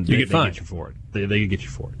 then they get you for it. They get you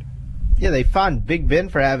for it. Yeah, they fined Big Ben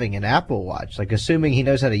for having an Apple Watch. Like, assuming he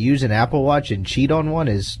knows how to use an Apple Watch and cheat on one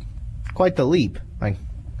is quite the leap. Like,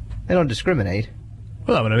 they don't discriminate.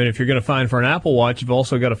 Well, I mean, if you're going to fine for an Apple Watch, you've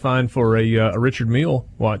also got to fine for a Richard Mille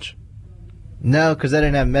watch. No, because they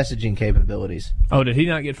didn't have messaging capabilities. Oh, did he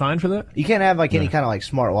not get fined for that? You can't have any kind of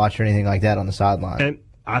smart watch or anything like that on the sideline. And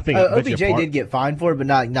I think OBJ did get fined for it, but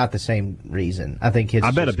not the same reason. I think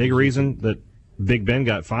I bet a big reason that Big Ben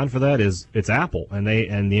got fined for that is it's Apple, and the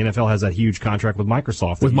NFL has that huge contract with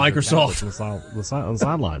Microsoft. With Microsoft on the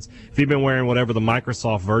sidelines. If he'd been wearing whatever the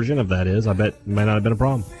Microsoft version of that is, I bet it might not have been a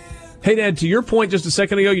problem. Hey, Dad, to your point just a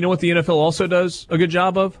second ago, you know what the NFL also does a good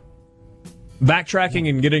job of? Backtracking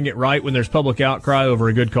and getting it right when there's public outcry over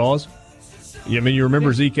a good cause. I mean, you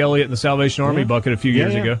remember Zeke Elliott and the Salvation Army bucket a few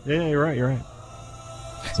years ago. Yeah, you're right.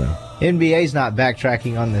 So NBA's not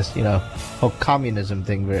backtracking on this, whole communism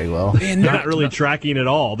thing very well. Man, they're not really tracking at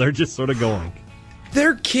all. They're just sort of going.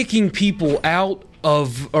 They're kicking people out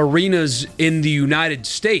of arenas in the United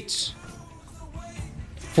States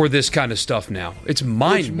for this kind of stuff now. It's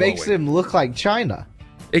mind-blowing. Which makes them look like China.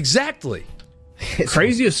 Exactly.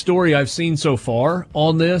 Craziest story I've seen so far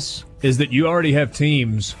on this is that you already have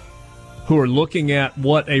teams who are looking at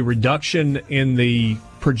what a reduction in the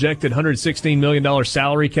projected $116 million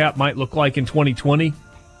salary cap might look like in 2020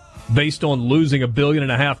 based on losing $1.5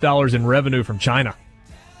 billion in revenue from China.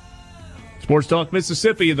 Sports Talk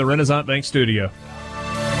Mississippi in the Renaissance Bank Studio.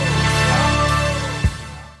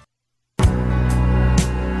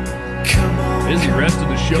 Busy rest of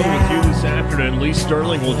the show with you this this afternoon. Lee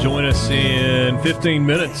Sterling will join us in 15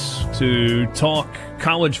 minutes to talk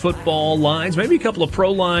college football lines, maybe a couple of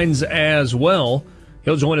pro lines as well.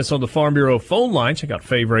 He'll join us on the Farm Bureau phone line. Check out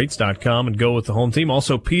favorites.com and go with the home team.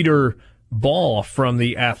 Also, Peter Ball from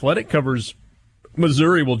The Athletic covers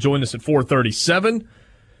Missouri will join us at 4:37.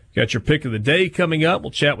 Got your pick of the day coming up.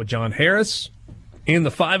 We'll chat with John Harris in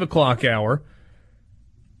the 5 o'clock hour.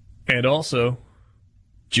 And also,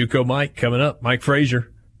 JUCO Mike coming up. Mike Frazier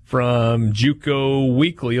from JUCO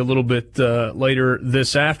Weekly a little bit later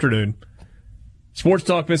this afternoon. Sports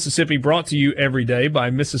Talk Mississippi brought to you every day by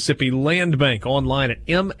Mississippi Land Bank. Online at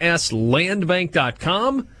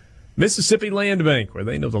mslandbank.com. Mississippi Land Bank, where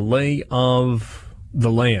they know the lay of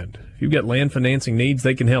the land. If you've got land financing needs,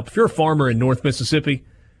 they can help. If you're a farmer in North Mississippi,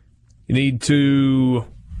 you need to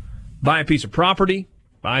buy a piece of property,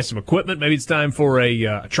 buy some equipment. Maybe it's time for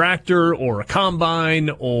a tractor or a combine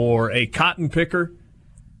or a cotton picker.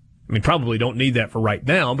 I mean, probably don't need that for right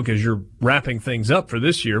now because you're wrapping things up for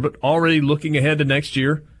this year, but already looking ahead to next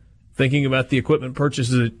year, thinking about the equipment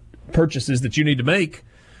purchases that you need to make,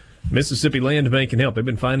 Mississippi Land Bank can help. They've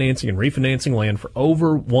been financing and refinancing land for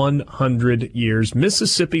over 100 years.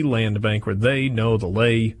 Mississippi Land Bank, where they know the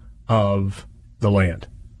lay of the land.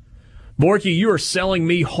 Borky, you are selling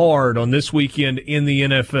me hard on this weekend in the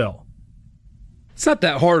NFL. It's not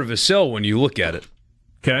that hard of a sell when you look at it.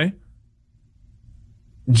 Okay.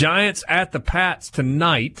 Giants at the Pats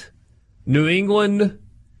tonight. New England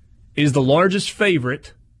is the largest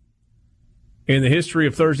favorite in the history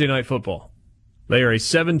of Thursday Night Football. They are a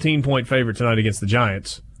 17-point favorite tonight against the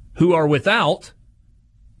Giants, who are without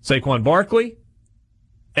Saquon Barkley,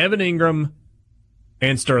 Evan Ingram,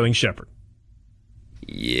 and Sterling Shepard.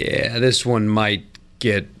 Yeah, this one might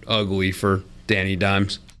get ugly for Danny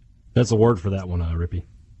Dimes. That's a word for that one, Rippy.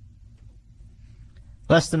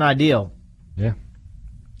 Less than ideal. Yeah.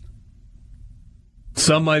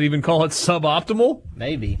 Some might even call it suboptimal.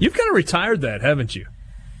 Maybe. You've kind of retired that, haven't you?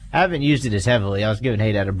 I haven't used it as heavily. I was giving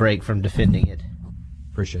Haydad a break from defending it.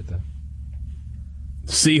 Appreciate that.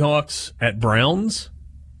 Seahawks at Browns.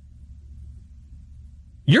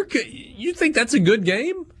 You think that's a good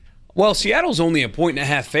game? Well, Seattle's only a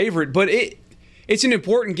 1.5 favorite, but it's an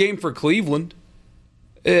important game for Cleveland.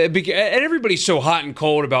 And everybody's so hot and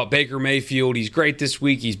cold about Baker Mayfield. He's great this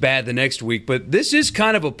week, he's bad the next week. But this is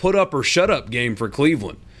kind of a put-up or shut-up game for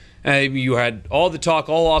Cleveland. You had all the talk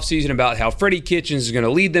all offseason about how Freddie Kitchens is going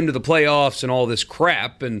to lead them to the playoffs and all this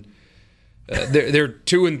crap, and they're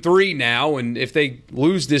 2-3 now, and if they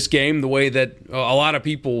lose this game the way that a lot of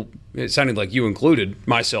people, it sounded like you included,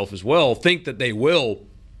 myself as well, think that they will,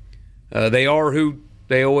 they are who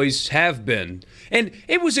they always have been. And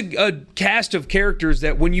it was a cast of characters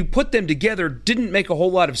that when you put them together didn't make a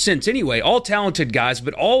whole lot of sense anyway. All talented guys,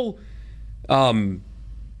 but all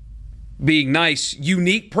being nice,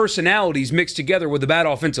 unique personalities mixed together with a bad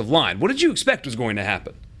offensive line. What did you expect was going to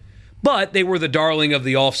happen? But they were the darling of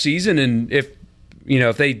the offseason, and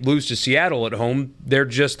if they lose to Seattle at home, they're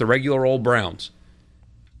just the regular old Browns.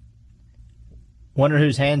 Wonder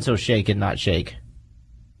whose hands will shake and not shake.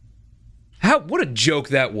 What a joke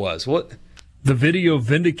that was. What? The video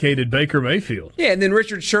vindicated Baker Mayfield. Yeah, and then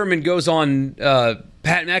Richard Sherman goes on Pat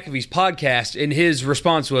McAfee's podcast, and his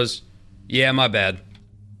response was, "Yeah, my bad."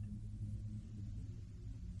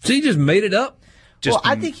 So he just made it up?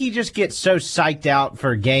 I think he just gets so psyched out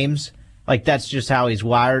for games, like that's just how he's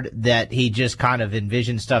wired, that he just kind of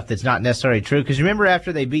envisions stuff that's not necessarily true. Because remember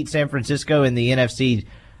after they beat San Francisco in the NFC,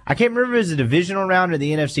 I can't remember if it was a divisional round or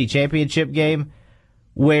the NFC Championship game,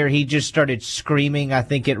 where he just started screaming, I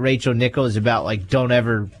think, at Rachel Nichols about, like, don't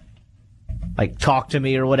ever, like, talk to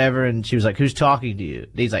me or whatever. And she was like, who's talking to you?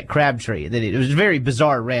 And he's like, Crabtree. And then it was a very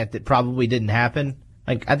bizarre rant that probably didn't happen.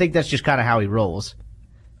 Like, I think that's just kind of how he rolls.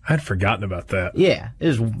 I'd forgotten about that. Yeah, it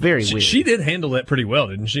was very weird. She did handle that pretty well,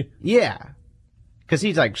 didn't she? Yeah. Because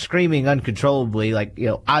he's, like, screaming uncontrollably, like,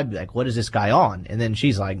 I'd be like, what is this guy on? And then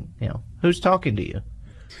she's like, who's talking to you?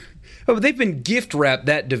 Oh, but they've been gift-wrapped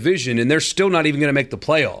that division, and they're still not even going to make the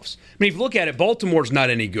playoffs. I mean, if you look at it, Baltimore's not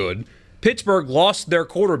any good. Pittsburgh lost their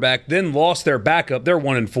quarterback, then lost their backup. They're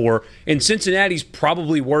 1-4. And Cincinnati's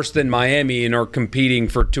probably worse than Miami and are competing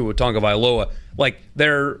for Tua Tagovailoa. Like,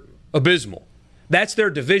 they're abysmal. That's their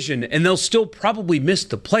division, and they'll still probably miss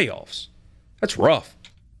the playoffs. That's rough.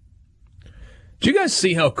 Did you guys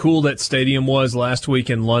see how cool that stadium was last week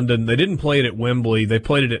in London? They didn't play it at Wembley. They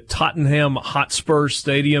played it at Tottenham Hotspur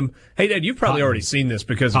Stadium. Hey, Dad, you've probably already seen this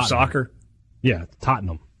because of soccer. Yeah,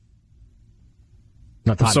 Tottenham.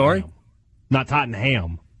 Not Tottenham. Sorry? Not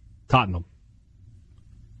Tottenham. Tottenham.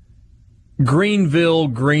 Greenville,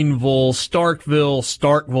 Starkville,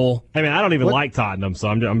 Starkville. I mean, I don't even like Tottenham, so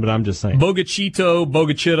I'm just saying.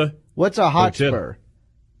 Bogachita. What's a Hotspur?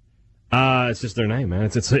 It's just their name, man.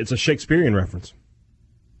 It's a Shakespearean reference.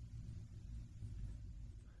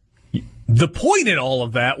 The point in all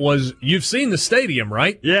of that was you've seen the stadium,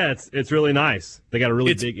 right? Yeah, it's really nice. They got a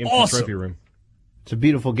really big empty trophy room. It's a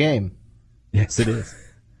beautiful game. Yes, it is.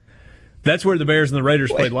 That's where the Bears and the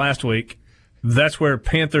Raiders played last week. That's where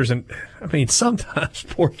Panthers and, sometimes,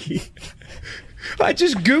 Porky. I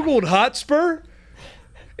just Googled Hotspur.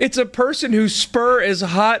 It's a person whose spur is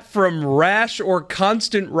hot from rash or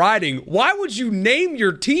constant riding. Why would you name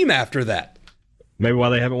your team after that? Maybe why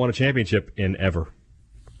they haven't won a championship in ever.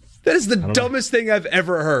 That is the dumbest thing I've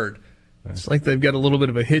ever heard. It's like they've got a little bit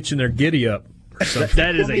of a hitch in their giddy-up.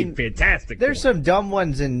 That is a fantastic There's point. some dumb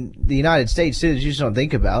ones in the United States, too, that you just don't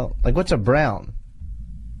think about. Like, what's a Brown?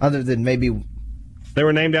 Other than maybe... They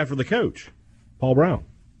were named after the coach, Paul Brown.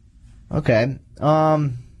 Okay.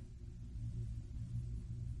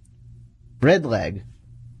 Red leg.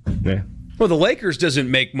 Yeah. Well, the Lakers doesn't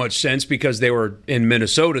make much sense because they were in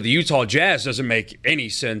Minnesota. The Utah Jazz doesn't make any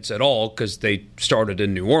sense at all because they started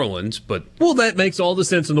in New Orleans. But that makes all the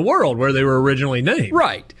sense in the world where they were originally named.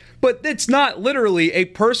 Right. But it's not literally a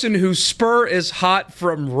person whose spur is hot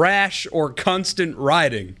from rash or constant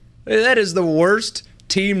riding. That is the worst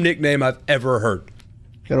team nickname I've ever heard.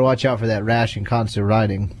 Got to watch out for that rash and constant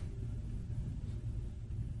riding.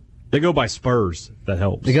 They go by Spurs. That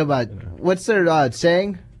helps. They go by... What's their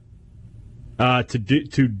saying?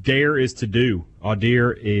 To dare is to do.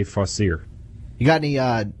 Audir et facir. You got any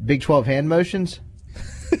Big 12 hand motions?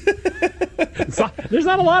 There's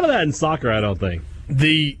not a lot of that in soccer, I don't think.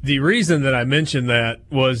 The reason that I mentioned that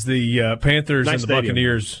was the Panthers and the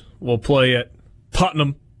Buccaneers will play at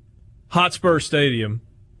Tottenham Hotspur Stadium,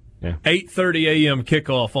 8:30 a.m.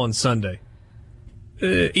 kickoff on Sunday,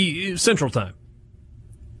 Central Time.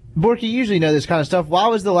 Borky, you usually know this kind of stuff. Why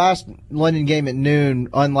was the last London game at noon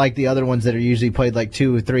unlike the other ones that are usually played like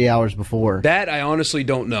 2 or 3 hours before? That I honestly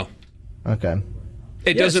don't know. Okay.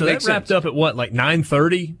 It doesn't make sense. That wrapped up at what, like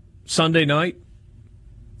 9:30 Sunday night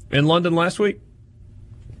in London last week?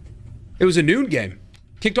 It was a noon game.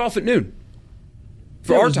 Kicked off at noon.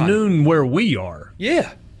 For our time. Noon where we are.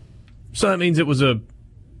 Yeah. So that means it was a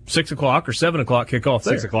 6 o'clock or 7 o'clock kickoff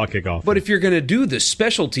there. 6 o'clock kickoff. But if you're going to do the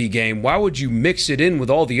specialty game, why would you mix it in with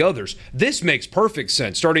all the others? This makes perfect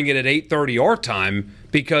sense, starting it at 8:30 our time,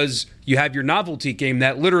 because you have your novelty game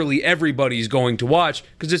that literally everybody's going to watch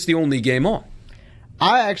because it's the only game on.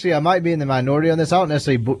 I might be in the minority on this. I don't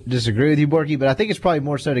necessarily disagree with you, Borky, but I think it's probably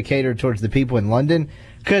more so to cater towards the people in London.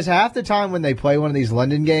 Because half the time when they play one of these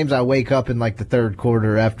London games, I wake up in like the third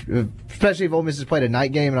quarter, after, especially if Ole Miss has played a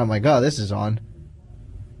night game, and I'm like, oh, this is on.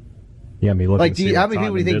 Yeah, how many people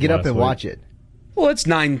do you think get up and watch it? Well, it's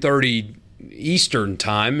 9:30 Eastern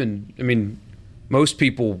time, and most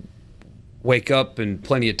people wake up in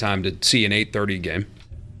plenty of time to see an 8:30 game.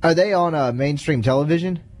 Are they on mainstream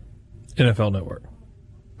television? NFL Network.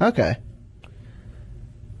 Okay.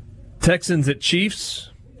 Texans at Chiefs.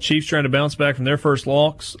 Chiefs trying to bounce back from their first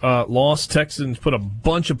loss. Texans put a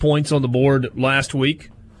bunch of points on the board last week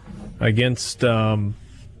against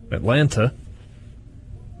Atlanta.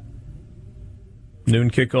 Noon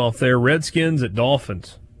kickoff there. Redskins at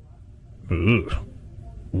Dolphins. Ugh.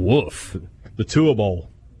 Woof. The Tua Bowl.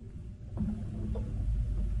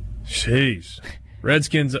 Jeez.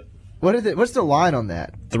 Redskins. What's the line on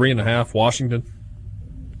that? 3.5. Washington.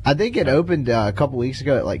 I think it opened a couple weeks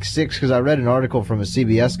ago at like 6 because I read an article from a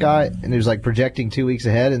CBS guy and it was like projecting 2 weeks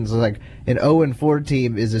ahead, and it's like an 0-4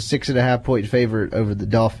 team is a 6.5 point favorite over the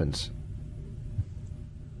Dolphins.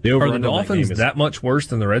 Are the Dolphins that much worse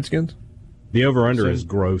than the Redskins? The over-under is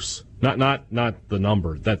gross. Not the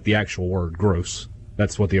number. That the actual word, gross.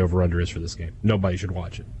 That's what the over-under is for this game. Nobody should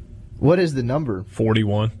watch it. What is the number?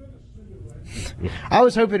 41. I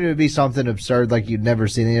was hoping it would be something absurd like you'd never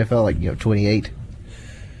seen in the NFL, like 28.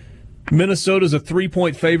 Minnesota's a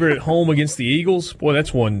 3-point favorite at home against the Eagles. Boy,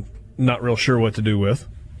 that's one not real sure what to do with.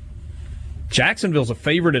 Jacksonville's a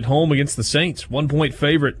favorite at home against the Saints. 1-point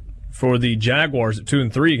favorite for the Jaguars at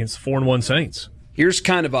 2-3 against the 4-1 Saints. Here's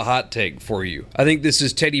kind of a hot take for you. I think this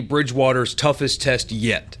is Teddy Bridgewater's toughest test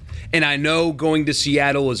yet. And I know going to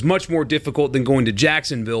Seattle is much more difficult than going to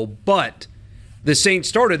Jacksonville, but the Saints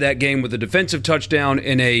started that game with a defensive touchdown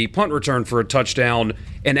and a punt return for a touchdown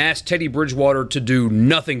and asked Teddy Bridgewater to do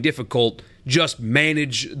nothing difficult, just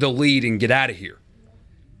manage the lead and get out of here.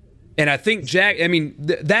 And I think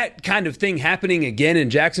that kind of thing happening again in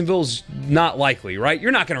Jacksonville is not likely, right?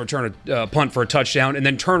 You're not going to return a punt for a touchdown and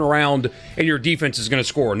then turn around and your defense is going to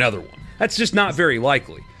score another one. That's just not very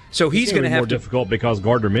likely. So he's going to have more difficult because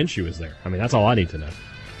Gardner Minshew is there. I mean, that's all I need to know.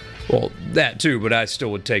 Well, that too, but I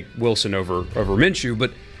still would take Wilson over Minshew.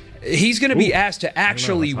 But he's going to be asked to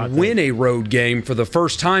actually win a road game for the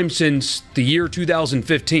first time since the year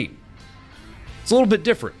 2015. It's a little bit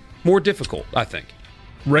different, more difficult, I think.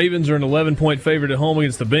 Ravens are an 11-point favorite at home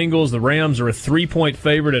against the Bengals. The Rams are a 3-point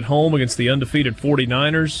favorite at home against the undefeated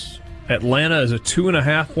 49ers. Atlanta is a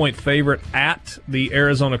 2.5-point favorite at the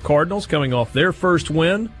Arizona Cardinals, coming off their first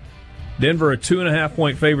win. Denver, a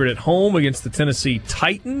 2.5-point favorite at home against the Tennessee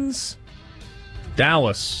Titans.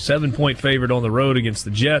 Dallas, 7-point favorite on the road against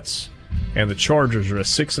the Jets. And the Chargers are a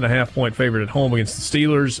 6.5-point favorite at home against the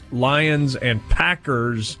Steelers. Lions and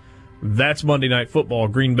Packers, that's Monday Night Football.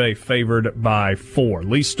 Green Bay favored by 4.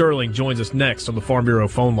 Lee Sterling joins us next on the Farm Bureau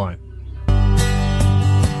phone line.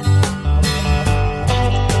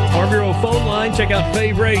 Farm Bureau phone line, check out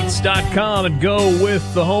favorites.com and go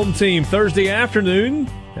with the home team Thursday afternoon.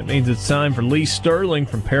 That means it's time for Lee Sterling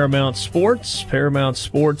from Paramount Sports,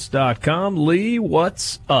 ParamountSports.com. Lee,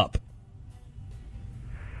 what's up?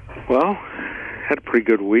 Well, had a pretty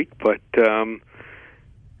good week, but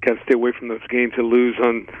got to stay away from those games that lose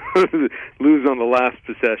on the last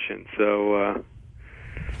possession. So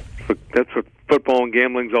that's what football and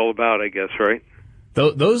gambling's all about, I guess, right?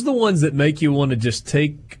 Those are the ones that make you want to just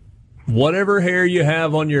take whatever hair you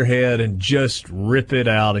have on your head and just rip it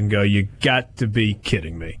out and go, you got to be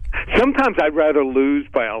kidding me. Sometimes I'd rather lose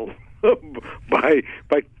by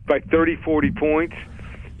 30, 40 points.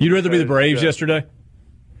 You'd rather be the Braves yesterday?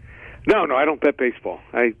 No, I don't bet baseball.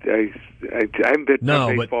 I haven't bet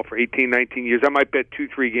baseball for 18, 19 years. I might bet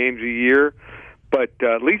 2-3 games a year, but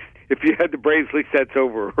at least if you had the Braves, at least that's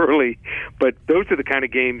over early. But those are the kind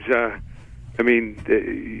of games, those are the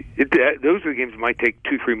games that might take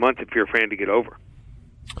 2-3 months if you're a fan to get over.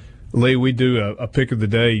 Lee, we do a pick of the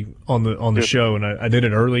day on the show, and I did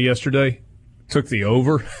it early yesterday. Took the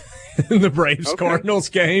over in the Braves Cardinals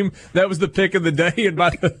game. That was the pick of the day, and by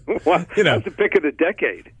the that's the pick of the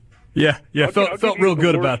decade. Yeah, felt real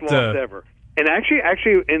good about ever. And actually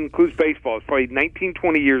includes baseball. It's probably 19,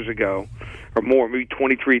 20 years ago, or more, maybe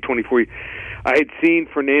 23, 24. I had seen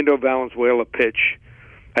Fernando Valenzuela pitch.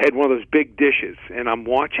 I had one of those big dishes, and I'm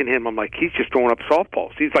watching him. I'm like, he's just throwing up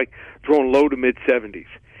softballs. He's like throwing low to mid-70s.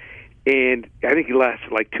 And I think he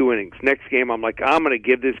lasted like 2 innings. Next game, I'm like, I'm going to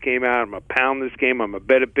give this game out. I'm going to pound this game. I'm going to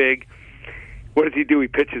bet it big. What does he do? He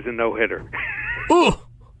pitches a no-hitter. Ooh.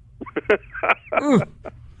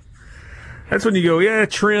 That's when you go,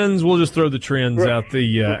 trends. We'll just throw the trends out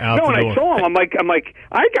the door. I saw him. I'm like,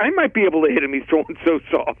 I might be able to hit him. He's throwing so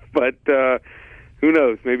soft, but who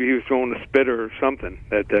knows? Maybe he was throwing a spitter or something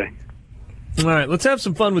that day. All right, let's have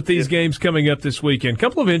some fun with these games coming up this weekend. A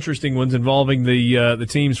couple of interesting ones involving the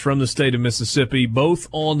teams from the state of Mississippi, both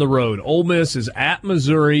on the road. Ole Miss is at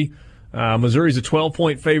Missouri. Missouri's a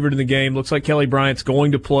 12-point favorite in the game. Looks like Kelly Bryant's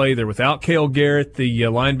going to play. They're without Cale Garrett, the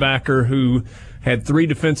linebacker who had 3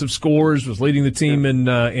 defensive scores, was leading the team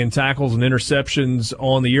in tackles and interceptions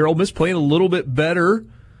on the year. Ole Miss playing a little bit better.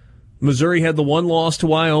 Missouri had the 1 loss to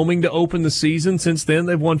Wyoming to open the season. Since then,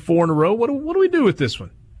 they've won 4 in a row. What do we do with this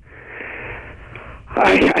one?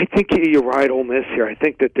 I think you're right, Ole Miss here. I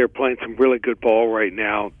think that they're playing some really good ball right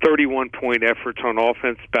now. 31-point efforts on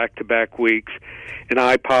offense back-to-back weeks, an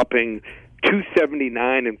eye-popping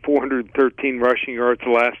 279 and 413 rushing yards the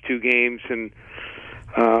last 2 games, and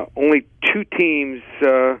only 2 teams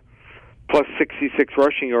plus 66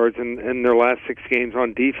 rushing yards in their last 6 games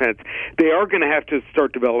on defense. They are going to have to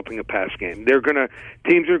start developing a pass game.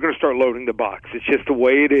 Teams are going to start loading the box. It's just the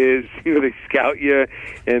way it is. They scout you,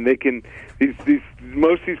 and they can.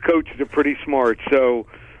 Most of these coaches are pretty smart, so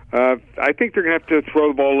I think they're going to have to throw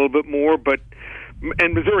the ball a little bit more.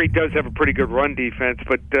 And Missouri does have a pretty good run defense,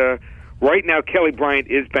 but right now Kelly Bryant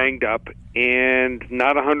is banged up and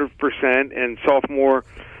not 100%. And sophomore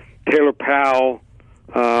Taylor Powell,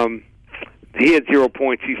 he had 0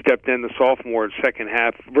 points. He stepped in the sophomore in the second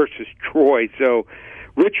half versus Troy. So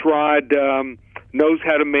Rich Rod knows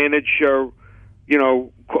how to manage a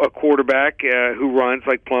quarterback who runs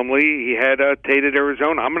like Plumlee. He had Tate at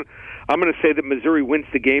Arizona. I'm going to say that Missouri wins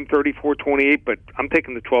the game 34-28, but I'm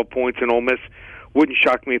taking the 12 points, and Ole Miss wouldn't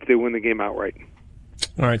shock me if they win the game outright.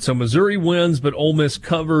 All right, so Missouri wins, but Ole Miss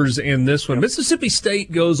covers in this one. Mississippi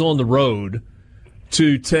State goes on the road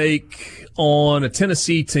to take on a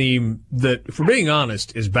Tennessee team that, if we're being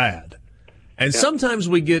honest, is bad. And sometimes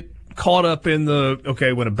we get caught up in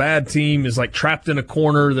when a bad team is like trapped in a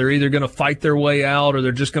corner, they're either going to fight their way out or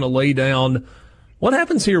they're just going to lay down. What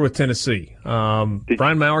happens here with Tennessee?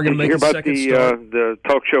 Brian Maurer going to make his second start? The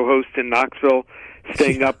talk show host in Knoxville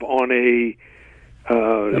staying up on a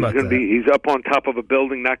He's up on top of a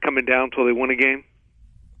building, not coming down until they win a game.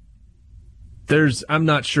 I'm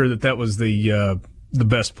not sure that was the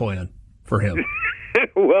best plan for him.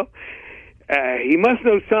 Well, he must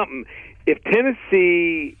know something. If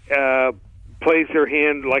Tennessee plays their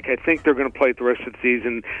hand like I think they're going to play it the rest of the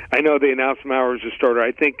season, I know they announced Maurer as a starter.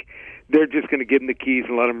 I think they're just going to give him the keys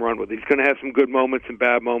and let him run with it. He's going to have some good moments and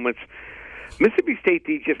bad moments. Mississippi State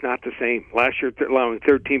D just not the same. Last year, allowing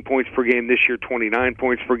 13 points per game. This year, 29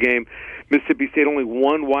 points per game. Mississippi State only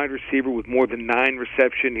one wide receiver with more than 9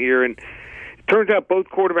 reception here, and it turns out both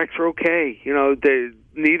quarterbacks are okay. You know,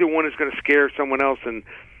 neither one is going to scare someone else, and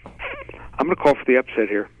I'm going to call for the upset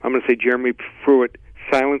here. I'm going to say Jeremy Pruitt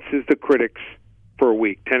silences the critics for a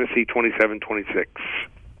week. Tennessee 27-26.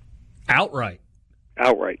 Outright.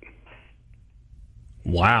 Wow.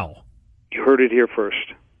 Wow. You heard it here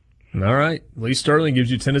first. All right. Lee Sterling gives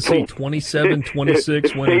you Tennessee 27-26.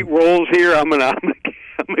 If State rolls here, I'm gonna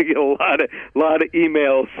get a lot of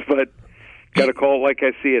emails, but got to call it like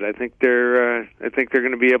I see it. I think they're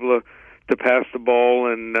going to be able to pass the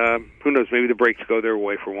ball, and who knows? Maybe the breaks go their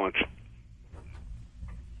way for once.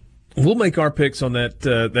 We'll make our picks on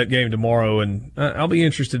that game tomorrow, and I'll be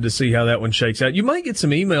interested to see how that one shakes out. You might get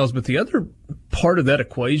some emails, but the other part of that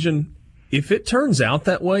equation, if it turns out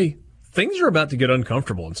that way, things are about to get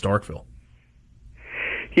uncomfortable in Starkville.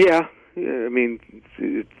 Yeah, I mean,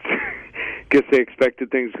 guess they expected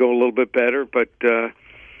things to go a little bit better, but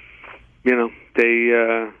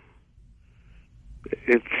it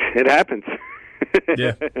happens.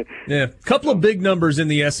 Yeah. Couple of big numbers in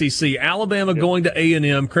the SEC. Alabama going to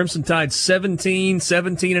A&M. Crimson Tide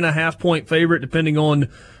 17.5 point favorite, depending on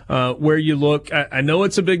where you look. I know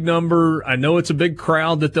it's a big number. I know it's a big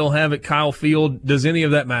crowd that they'll have at Kyle Field. Does any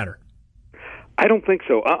of that matter? I don't think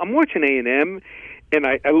so. I'm watching A&M, and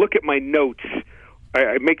I look at my notes.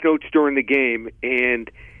 I make notes during the game, and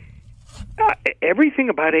everything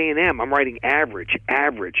about A&M, I'm writing average.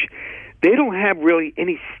 They don't have really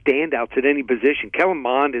any standouts at any position. Kellen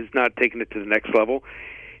Mond has not taken it to the next level.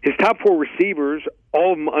 His top 4 receivers,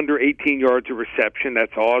 all of them under 18 yards of reception.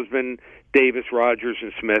 That's Osmond, Davis, Rogers,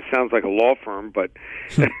 and Smith. Sounds like a law firm, but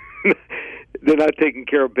they're not taking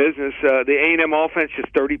care of business. The A&M offense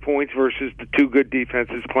just 30 points versus the 2 good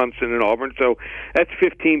defenses, Clemson and Auburn. So that's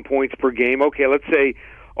 15 points per game. Okay, let's say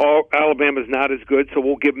Alabama's not as good, so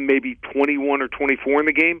we'll give them maybe 21 or 24 in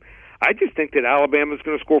the game. I just think that Alabama's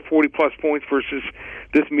going to score 40-plus points versus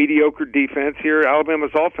this mediocre defense here. Alabama's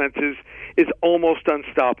offense is almost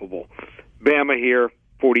unstoppable. Bama here,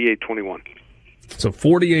 48-21. So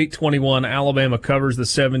 48-21, Alabama covers the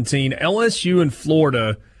 17. LSU and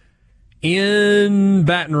Florida in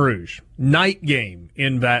Baton Rouge. Night game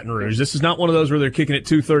in Baton Rouge. This is not one of those where they're kicking at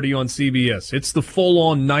 2:30 on CBS. It's the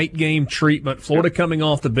full-on night game treatment. Florida coming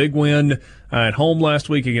off the big win at home last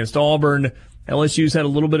week against Auburn. LSU's had a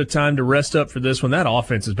little bit of time to rest up for this one. That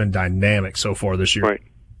offense has been dynamic so far this year. Right.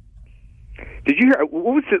 Did you hear,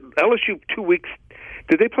 what was it, LSU 2 weeks,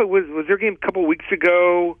 did they play, was their game a couple weeks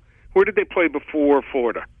ago? Where did they play before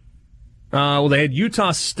Florida? Well, they had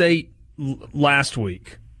Utah State last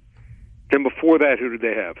week. Then before that, who did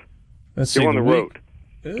they have? They were on the road.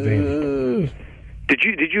 Did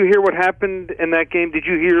you hear what happened in that game? Did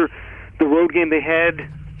you hear the road game they had?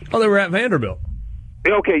 Oh, they were at Vanderbilt.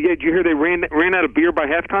 Okay, yeah. Did you hear they ran out of beer by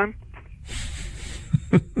halftime?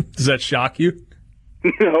 Does that shock you?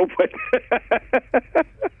 No, but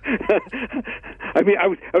I mean, I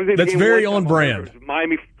was. That's very on brand.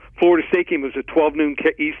 Miami Florida State game was a 12 noon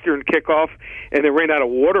Eastern kickoff, and they ran out of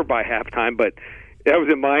water by halftime. But that was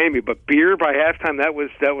in Miami. But beer by halftime, that was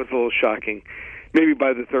a little shocking. Maybe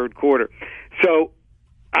by the third quarter. So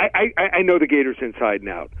I know the Gators inside and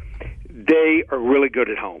out. They are really good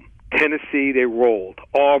at home. Tennessee, they rolled.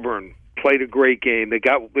 Auburn played a great game. They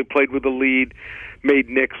played with the lead, made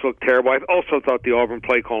Nix look terrible. I also thought the Auburn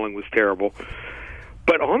play calling was terrible.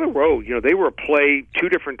 But on the road, they were a play 2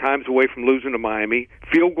 different times away from losing to Miami,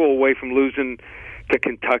 field goal away from losing to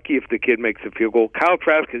Kentucky if the kid makes a field goal. Kyle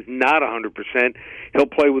Trask is not 100%. He'll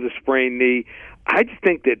play with a sprained knee. I just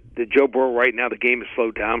think that Joe Burrow right now, the game has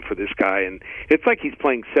slowed down for this guy, and it's like he's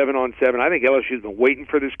playing 7-on-7. I think LSU's been waiting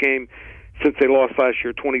for this game since they lost last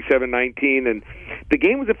year, 27-19. And the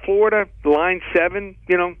game was at Florida, line 7,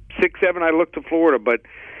 6-7. I looked to Florida, but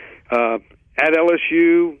at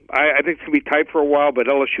LSU, I think it's going to be tight for a while, but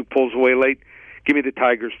LSU pulls away late. Give me the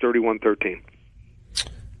Tigers 31-13.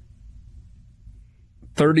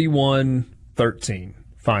 31-13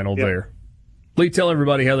 final there. Lee, tell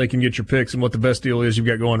everybody how they can get your picks and what the best deal is you've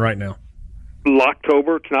got going right now.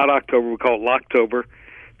 Locktober. It's not October. We call it Locktober.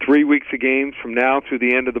 3 weeks of games from now through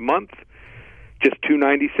the end of the month. just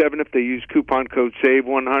 $2.97 if they use coupon code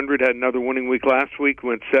SAVE100. Had another winning week last week.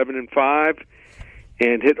 Went 7-5,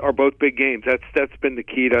 and hit our both big games. That's been the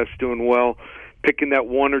key to us doing well. Picking that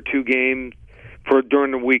one or two games for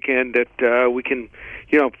during the weekend that we can,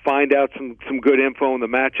 find out some good info, and the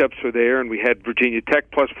matchups are there. And we had Virginia Tech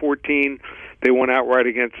plus 14. They won outright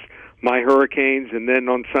against my Hurricanes, and then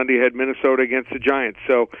on Sunday had Minnesota against the Giants.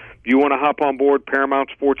 So if you want to hop on board,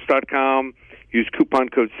 ParamountSports.com, use coupon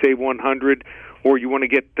code SAVE100, or you want to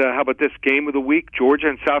get, how about this, game of the week, Georgia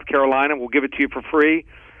and South Carolina, we'll give it to you for free.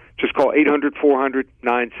 Just call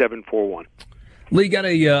 800-400-9741. Lee, got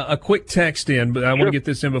a quick text in, but I want to get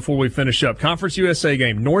this in before we finish up. Conference USA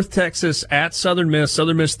game, North Texas at Southern Miss.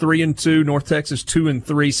 Southern Miss 3-2, North Texas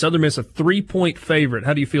 2-3. Southern Miss a 3-point favorite.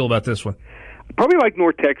 How do you feel about this one? Probably like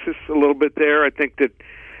North Texas a little bit there. I think that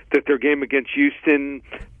their game against Houston,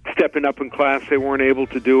 stepping up in class, they weren't able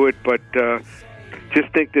to do it, but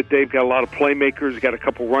just think that they've got a lot of playmakers, got a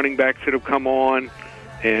couple running backs that have come on,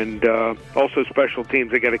 and also special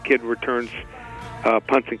teams. They got a kid who returns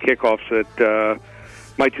punts and kickoffs that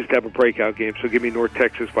might just have a breakout game. So give me North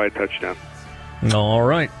Texas by a touchdown. All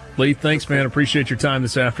right. Lee, thanks, man. Appreciate your time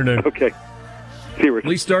this afternoon. Okay. See you, Rick.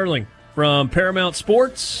 Lee Sterling from Paramount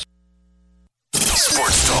Sports.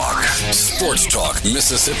 Sports Talk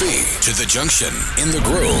Mississippi. To the Junction, in the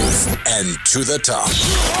Grove, and to the top.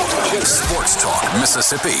 Sports Talk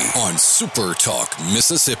Mississippi on Super Talk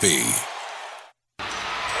Mississippi.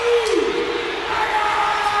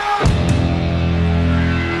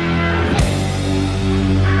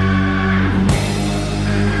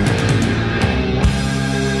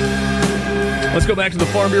 Let's go back to the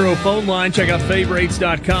Farm Bureau phone line. Check out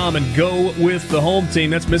favorites.com and go with the home team.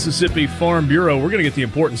 That's Mississippi Farm Bureau. We're going to get the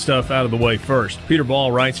important stuff out of the way first. Peter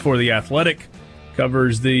Ball writes for The Athletic,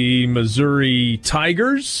 covers the Missouri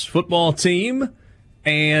Tigers football team,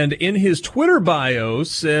 and in his Twitter bio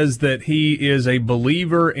says that he is a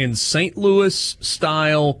believer in St.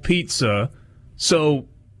 Louis-style pizza. So,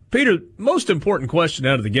 Peter, most important question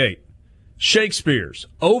out of the gate. Shakespeare's,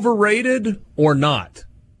 overrated or not?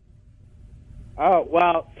 Oh,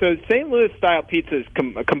 well, so St. Louis-style pizza is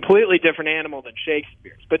a completely different animal than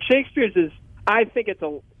Shakespeare's. But Shakespeare's is, I think it's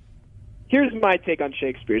here's my take on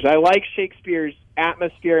Shakespeare's. I like Shakespeare's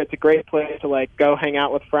atmosphere. It's a great place to, go hang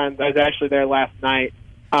out with friends. I was actually there last night.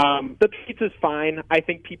 The pizza's fine. I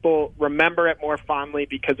think people remember it more fondly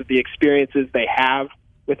because of the experiences they have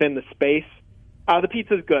within the space. The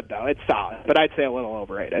pizza's good, though. It's solid, but I'd say a little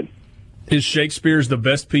overrated. Is Shakespeare's the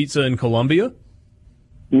best pizza in Columbia?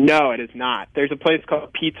 No, it is not. There's a place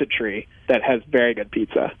called Pizza Tree that has very good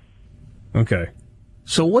pizza. Okay.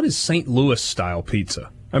 So what is St. Louis-style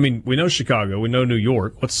pizza? I mean, we know Chicago, we know New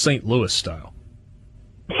York. What's St. Louis-style?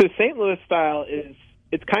 So St. Louis-style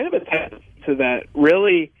it's kind of a type of pizza that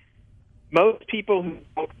really most people who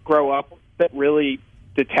don't grow up with it really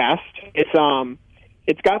detest. It's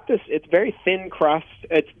got this, it's very thin crust.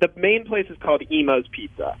 The main place is called Emo's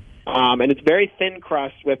Pizza. And it's very thin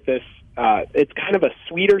crust with this, it's kind of a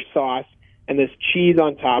sweeter sauce and this cheese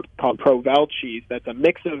on top called Provel cheese. That's a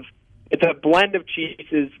mix of, it's a blend of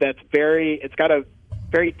cheeses that's it's got a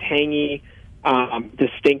very tangy,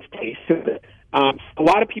 distinct taste to it. A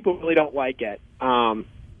lot of people really don't like it.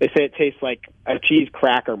 They say it tastes like a cheese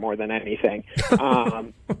cracker more than anything.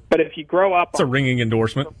 But if you grow up, it's a ringing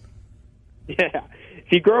endorsement. Yeah,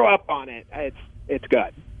 if you grow up on it, it's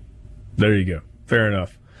good. There you go. Fair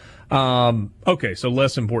enough. Okay, so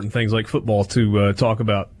less important things like football to talk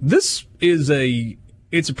about. This is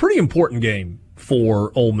it's a pretty important game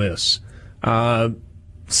for Ole Miss.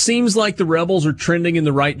 Seems like the Rebels are trending in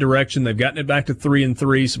the right direction. They've gotten it back to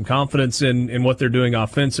 3-3. Some confidence in what they're doing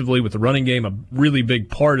offensively with the running game, a really big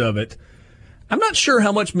part of it. I'm not sure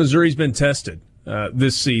how much Missouri's been tested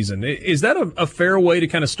this season. Is that a fair way to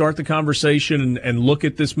kind of start the conversation and look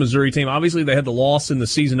at this Missouri team? Obviously, they had the loss in the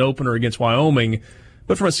season opener against Wyoming.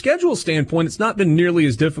 But from a schedule standpoint, it's not been nearly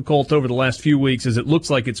as difficult over the last few weeks as it looks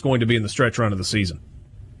like it's going to be in the stretch run of the season.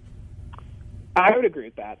 I would agree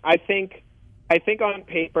with that. I think on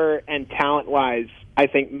paper and talent-wise, I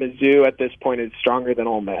think Mizzou at this point is stronger than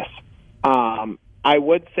Ole Miss. I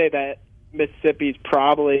would say that Mississippi's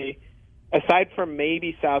probably, aside from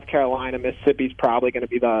maybe South Carolina, Mississippi's probably going to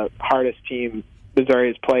be the hardest team Missouri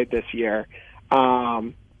has played this year.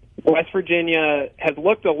 West Virginia has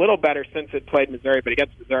looked a little better since it played Missouri, but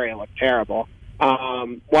against Missouri it looked terrible.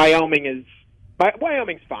 Wyoming's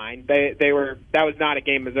fine. That was not a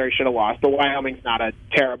game Missouri should have lost, but Wyoming's not a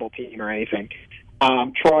terrible team or anything.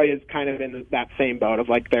 Troy is kind of in that same boat of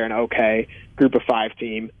they're an okay group of five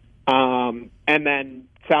team. And then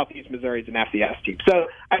Southeast Missouri is an FCS team. So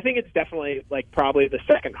I think it's definitely probably the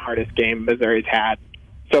second hardest game Missouri's had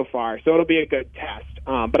so far. So it'll be a good test.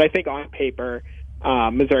 But I think on paper,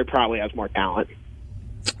 Missouri probably has more talent.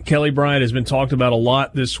 Kelly Bryant has been talked about a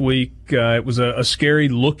lot this week. It was a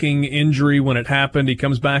scary-looking injury when it happened. He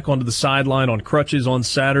comes back onto the sideline on crutches on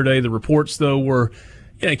Saturday. The reports, though, were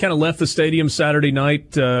he kind of left the stadium Saturday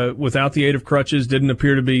night without the aid of crutches, didn't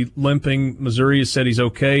appear to be limping. Missouri has said he's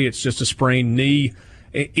okay. It's just a sprained knee.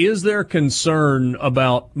 Is there concern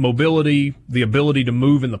about mobility, the ability to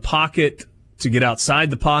move in the pocket, to get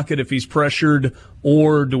outside the pocket if he's pressured,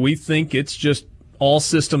 or do we think it's just all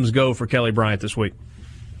systems go for Kelly Bryant this week?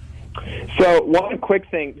 So one quick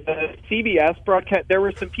thing, the CBS broadcast, there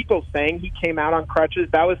were some people saying he came out on crutches.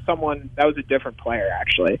 That was a different player,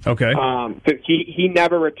 actually. Okay. So he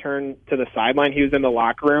never returned to the sideline. He was in the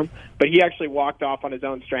locker room, but he actually walked off on his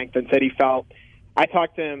own strength and said he felt, I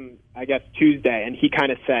talked to him, I guess, Tuesday, and he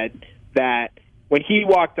kind of said that when he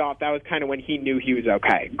walked off, that was kind of when he knew he was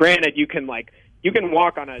okay. Granted, you can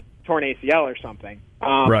walk on a torn ACL or something,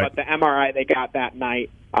 right. But the MRI they got that night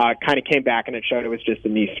kind of came back and it showed it was just a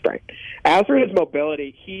knee sprain. As for his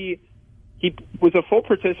mobility, he was a full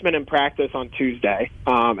participant in practice on Tuesday,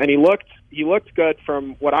 and he looked good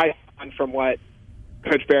from what I found from what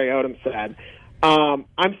Coach Barry Odom said.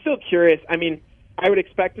 I'm still curious. I mean, I would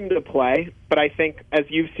expect him to play, but I think, as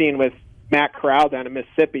you've seen with Matt Corral down in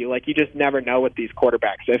Mississippi, you just never know with these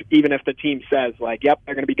quarterbacks. Even if the team says, yep,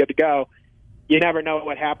 they're going to be good to go, you never know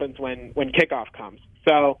what happens when kickoff comes.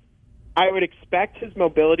 So I would expect his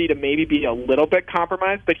mobility to maybe be a little bit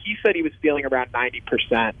compromised, but he said he was feeling around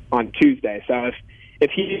 90% on Tuesday. So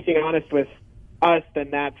if he's being honest with us,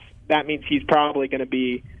 then that means he's probably going to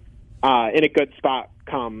be in a good spot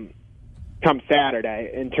come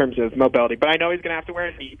Saturday in terms of mobility. But I know he's going to have to wear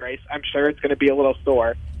a knee brace. I'm sure it's going to be a little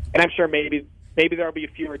sore, and I'm sure maybe there'll be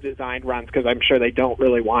fewer designed runs because I'm sure they don't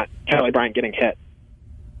really want Kelly Bryant getting hit.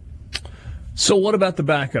 So what about the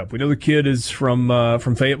backup? We know the kid is from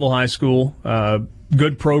Fayetteville High School.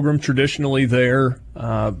 Good program traditionally there,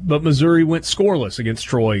 but Missouri went scoreless against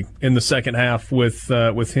Troy in the second half with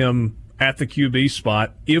him at the QB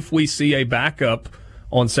spot. If we see a backup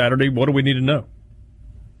on Saturday, what do we need to know?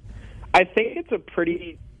 I think it's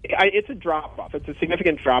a drop-off. It's a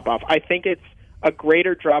significant drop-off. I think it's a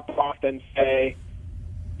greater drop-off than, say,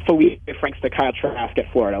 Felipe Franks to Kyle Trask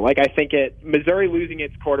at Florida. I think Missouri losing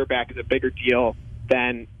its quarterback is a bigger deal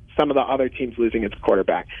than some of the other teams losing its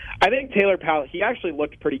quarterback. I think Taylor Powell, he actually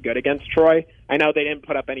looked pretty good against Troy. I know they didn't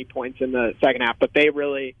put up any points in the second half, but they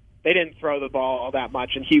didn't throw the ball all that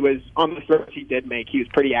much, and he was, on the throws he did make, he was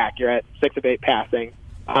pretty accurate, 6 of 8 passing.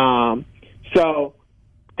 So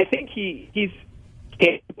I think he's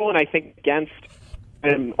capable, and I think against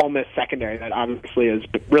an Ole Miss secondary that obviously has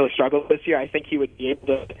really struggled this year, I think he would be able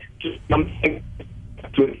to just something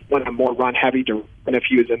to win a more run-heavy than if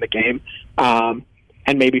he was in the game,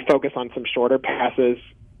 and maybe focus on some shorter passes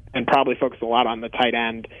and probably focus a lot on the tight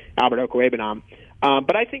end, Albert Okwuegbunam.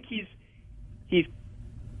 But I think he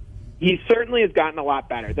certainly has gotten a lot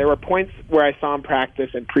better. There were points where I saw him practice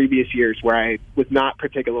in previous years where I was not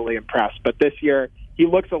particularly impressed, but this year he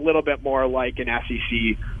looks a little bit more like an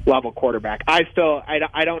SEC level quarterback. I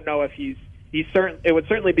don't know if it would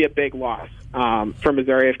certainly be a big loss for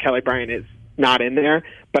Missouri if Kelly Bryant is not in there,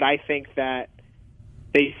 but I think that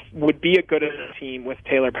they would be a good team with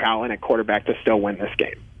Taylor Powell and a quarterback to still win this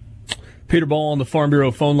game. Peter Ball on the Farm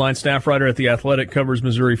Bureau phone line, staff writer at The Athletic, covers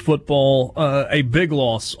Missouri football. A big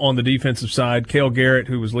loss on the defensive side. Cale Garrett,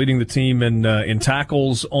 who was leading the team in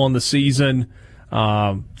tackles on the season, 3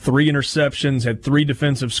 interceptions, had 3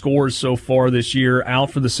 defensive scores so far this year,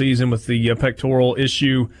 out for the season with the pectoral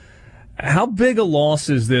issue. How big a loss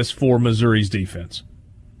is this for Missouri's defense?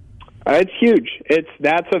 It's huge.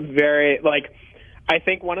 That's a very, I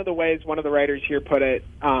think one of the ways one of the writers here put it,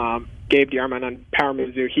 Gabe DeArmond on Power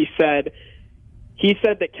Mizzou, he said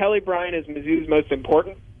that Kelly Bryant is Mizzou's most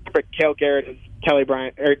important, but Cale Garrett is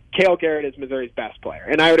Missouri's best player,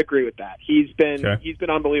 and I would agree with that. He's been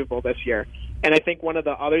unbelievable this year, and I think one of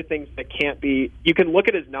the other things that can't be, you can look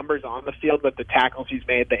at his numbers on the field with the tackles he's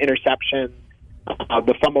made, the interceptions,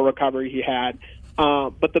 the fumble recovery he had,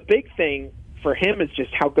 but the big thing for him is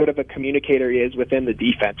just how good of a communicator he is within the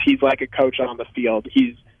defense. He's like a coach on the field.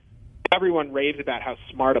 Everyone raves about how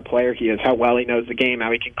smart a player he is, how well he knows the game,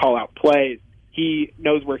 how he can call out plays. He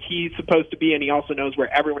knows where he's supposed to be, and he also knows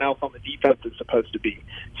where everyone else on the defense is supposed to be.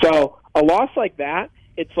 So a loss like that,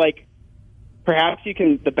 it's like perhaps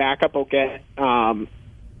the backup will get Cameron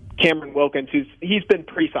Wilkins, he's been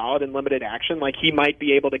pretty solid in limited action. He might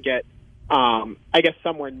be able to get I guess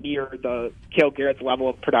somewhere near the Cale Garrett's level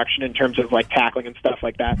of production in terms of like tackling and stuff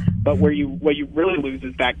like that. But what you really lose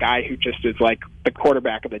is that guy who just is like the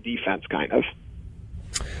quarterback of the defense, kind of.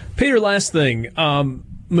 Peter, last thing.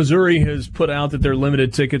 Missouri has put out that there are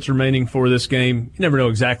limited tickets remaining for this game. You never know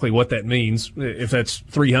exactly what that means, if that's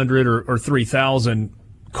 300 or 3,000.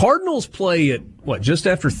 Cardinals play at, just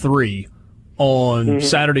after 3 on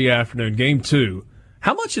Saturday afternoon, game 2.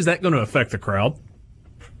 How much is that going to affect the crowd?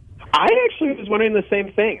 I actually was wondering the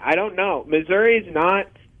same thing. I don't know. Missouri,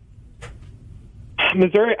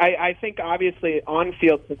 I think obviously on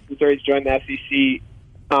field, since Missouri's joined the SEC,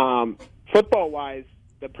 football-wise,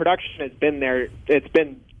 the production has been there. It's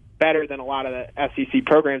been better than a lot of the SEC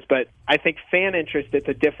programs, but I think fan interest, it's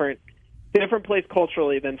a different place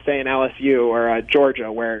culturally than, say, in LSU or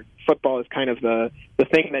Georgia, where football is kind of the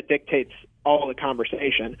thing that dictates all the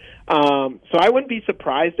conversation. So I wouldn't be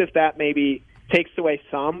surprised if that maybe takes away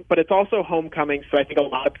some, but it's also homecoming, so I think a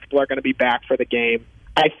lot of people are going to be back for the game.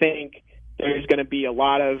 I think there's going to be a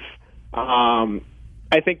lot of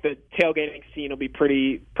I think the tailgating scene will be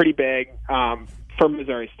pretty big for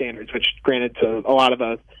Missouri standards, which, granted, to a lot of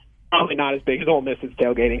us, probably not as big as Ole Miss's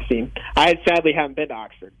tailgating scene. I sadly haven't been to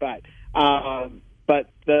Oxford, so I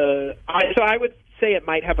would say it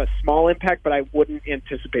might have a small impact, but I wouldn't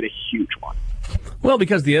anticipate a huge one. Well,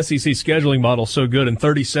 because the SEC scheduling model is so good, in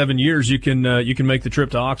 37 years you can make the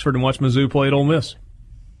trip to Oxford and watch Mizzou play at Ole Miss.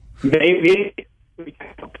 Maybe.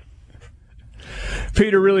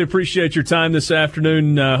 Peter, really appreciate your time this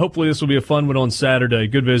afternoon. Hopefully this will be a fun one on Saturday.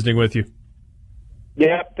 Good visiting with you.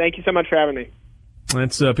 Yeah, thank you so much for having me.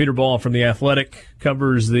 That's Peter Ball from The Athletic,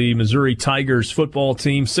 covers the Missouri Tigers football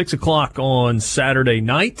team, 6 o'clock on Saturday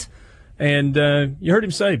night. And you heard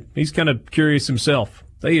him say he's kind of curious himself.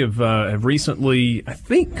 They have recently, I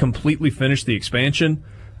think, completely finished the expansion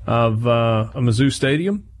of a Mizzou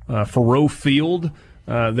Stadium, Faurot Field,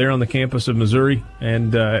 there on the campus of Missouri.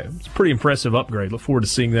 And it's a pretty impressive upgrade. Look forward to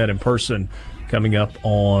seeing that in person coming up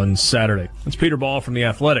on Saturday. That's Peter Ball from The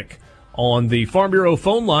Athletic. On the Farm Bureau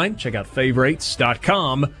phone line, check out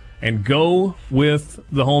favorites.com and go with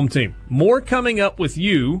the home team. More coming up with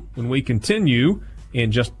you when we continue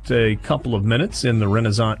in just a couple of minutes in the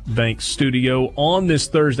Renaissance Bank studio on this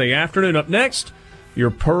Thursday afternoon. Up next,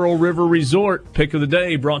 your Pearl River Resort pick of the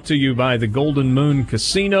day, brought to you by the Golden Moon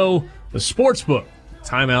Casino, the Sportsbook,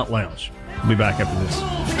 Timeout Lounge. We'll be back after this.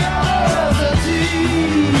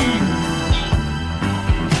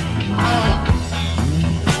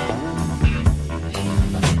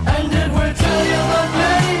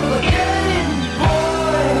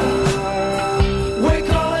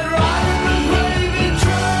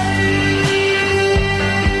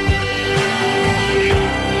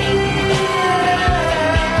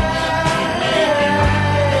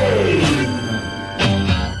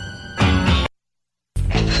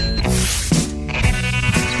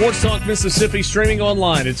 Sports Talk Mississippi, streaming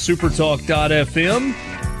online at supertalk.fm.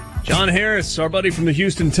 John Harris, our buddy from the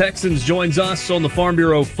Houston Texans, joins us on the Farm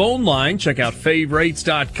Bureau phone line. Check out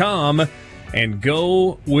favorites.com and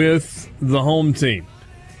go with the home team.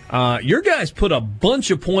 Your guys put a bunch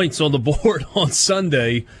of points on the board on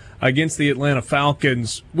Sunday against the Atlanta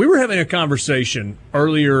Falcons. We were having a conversation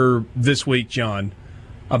earlier this week, John,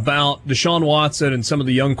 about Deshaun Watson and some of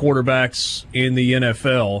the young quarterbacks in the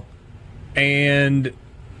NFL. And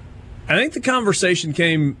I think the conversation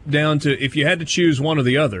came down to, if you had to choose one or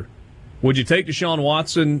the other, would you take Deshaun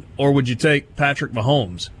Watson or would you take Patrick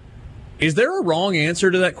Mahomes? Is there a wrong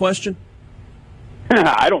answer to that question?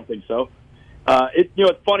 I don't think so.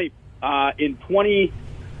 It's funny. In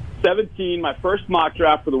 2017, my first mock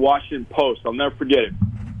draft for the Washington Post, I'll never forget it.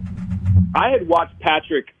 I had watched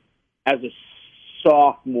Patrick as a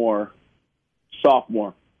sophomore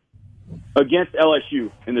against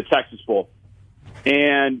LSU in the Texas Bowl.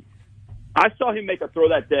 And I saw him make a throw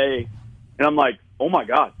that day, and I'm like, oh, my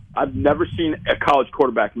God, I've never seen a college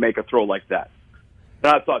quarterback make a throw like that.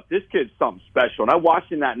 And I thought, this kid's something special. And I watched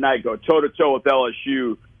him that night go toe-to-toe with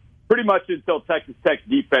LSU pretty much until Texas Tech's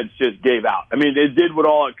defense just gave out. I mean, it did what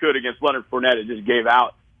all it could against Leonard Fournette. It just gave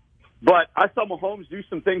out. But I saw Mahomes do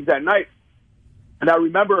some things that night, and I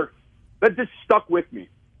remember that just stuck with me.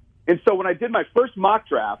 And so when I did my first mock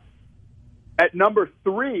draft, at number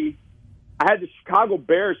 3, I had the Chicago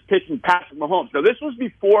Bears picking Patrick Mahomes. Now, this was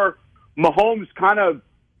before Mahomes kind of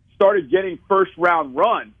started getting first-round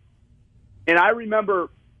run. And I remember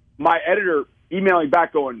my editor emailing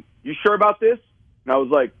back going, you sure about this? And I was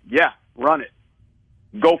like, yeah, run it.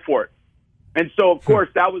 Go for it. And so, of course,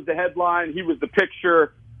 that was the headline. He was the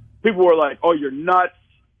picture. People were like, oh, you're nuts.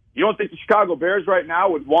 You don't think the Chicago Bears right now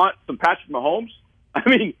would want some Patrick Mahomes? I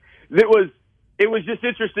mean, it it was just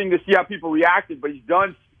interesting to see how people reacted, but he's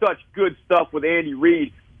done such good stuff with Andy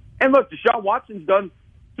Reid. And look, Deshaun Watson's done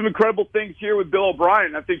some incredible things here with Bill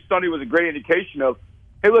O'Brien. I think Sunday was a great indication of,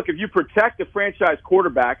 hey, look, if you protect a franchise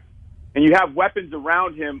quarterback and you have weapons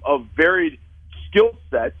around him of varied skill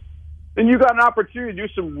sets, then you got an opportunity to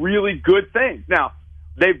do some really good things. Now,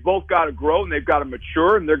 they've both got to grow and they've got to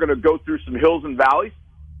mature, and they're going to go through some hills and valleys.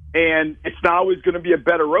 And it's not always going to be a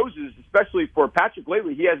bed of roses, especially for Patrick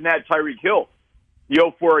lately. He hasn't had Tyreek Hill.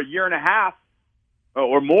 For a year and a half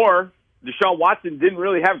or more, Deshaun Watson didn't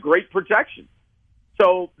really have great protection.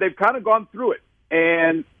 So they've kind of gone through it.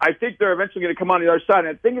 And I think they're eventually going to come on the other side. And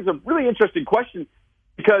I think it's a really interesting question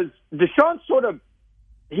because Deshaun sort of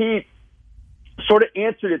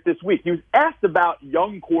answered it this week. He was asked about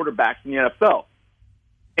young quarterbacks in the NFL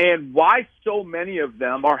and why so many of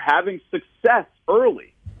them are having success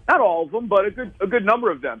early. Not all of them, but a good number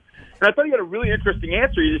of them. And I thought he had a really interesting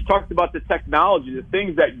answer. He just talked about the technology, the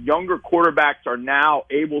things that younger quarterbacks are now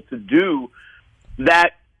able to do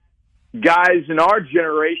that guys in our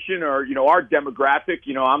generation or, our demographic,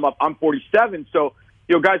 I'm 47. So,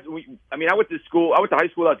 guys, I went to high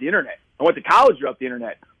school without the internet. I went to college without the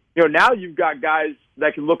internet. Now you've got guys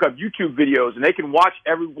that can look up YouTube videos and they can watch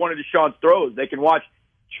every one of Deshaun's throws. They can watch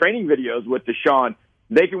training videos with Deshaun.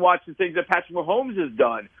 They can watch the things that Patrick Mahomes has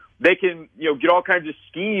done. They can, get all kinds of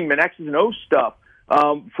scheme and X's and O's stuff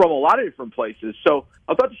from a lot of different places. So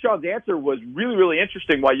I thought Deshaun's answer was really, really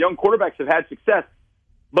interesting why young quarterbacks have had success.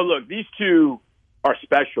 But look, these two are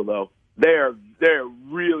special, though. They're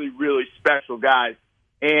really, really special guys.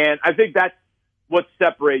 And I think that's what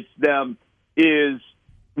separates them is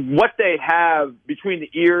what they have between the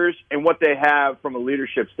ears and what they have from a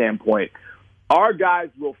leadership standpoint. Our guys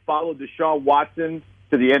will follow Deshaun Watson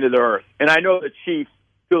to the end of the earth. And I know the Chiefs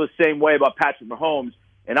feel the same way about Patrick Mahomes,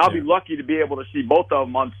 and I'll be lucky to be able to see both of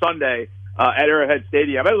them on Sunday at Arrowhead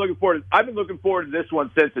Stadium. I've been looking forward to this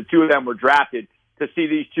one since the two of them were drafted to see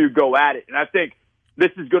these two go at it. And I think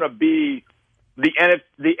this is going to be the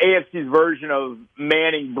AFC's version of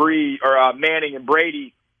Manning and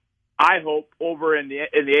Brady. I hope over in the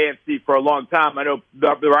AFC for a long time. I know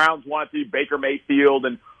the Browns want it to be Baker Mayfield,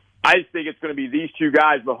 and I just think it's going to be these two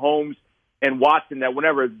guys, Mahomes and Watson, that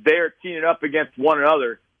whenever they're teaming up against one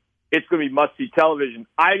another, it's going to be must-see television.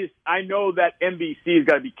 I know that NBC has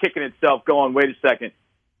got to be kicking itself going, wait a second.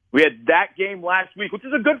 We had that game last week, which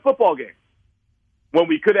is a good football game, when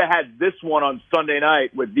we could have had this one on Sunday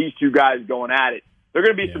night with these two guys going at it. There are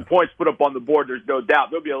going to be some points put up on the board, there's no doubt.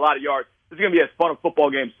 There'll be a lot of yards. This is going to be as fun a football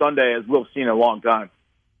game Sunday as we've seen in a long time.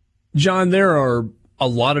 John, there are a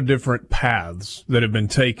lot of different paths that have been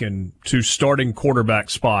taken to starting quarterback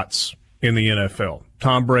spots in the NFL.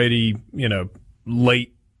 Tom Brady,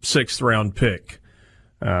 late 6th round pick.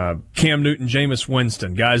 Cam Newton, Jameis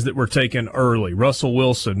Winston, guys that were taken early. Russell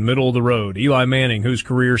Wilson, middle of the road. Eli Manning, whose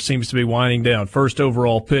career seems to be winding down, first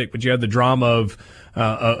overall pick. But you had the drama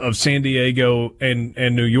of San Diego and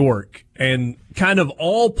New York, and kind of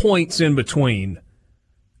all points in between.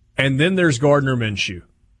 And then there's Gardner Minshew,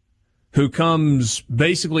 who comes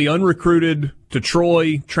basically unrecruited to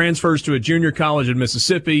Troy, transfers to a junior college in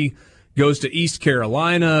Mississippi, goes to East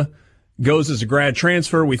Carolina, goes as a grad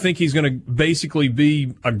transfer. We think he's going to basically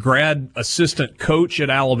be a grad assistant coach at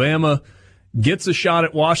Alabama, gets a shot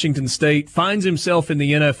at Washington State, finds himself in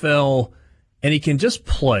the NFL, and he can just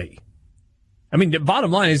play. I mean, the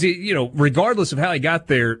bottom line is, regardless of how he got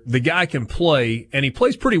there, the guy can play, and he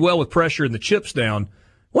plays pretty well with pressure and the chips down.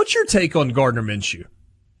 What's your take on Gardner Minshew?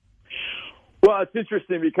 Well, it's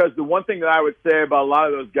interesting because the one thing that I would say about a lot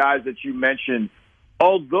of those guys that you mentioned,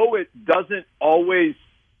 although it's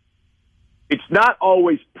not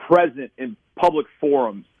always present in public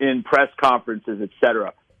forums, in press conferences,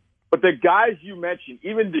 etc. But the guys you mentioned,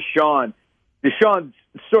 even Deshaun's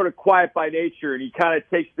sort of quiet by nature, and he kind of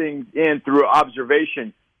takes things in through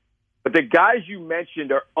observation. But the guys you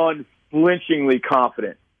mentioned are unflinchingly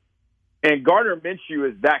confident. And Gardner Minshew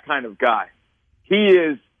is that kind of guy. He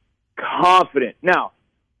is confident. Now,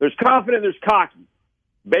 there's confident, there's cocky.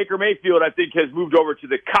 Baker Mayfield, I think, has moved over to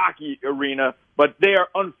the cocky arena, but they are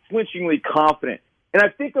unflinchingly confident. And I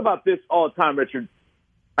think about this all the time, Richard.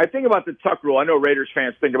 I think about the Tuck rule. I know Raiders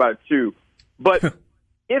fans think about it too. But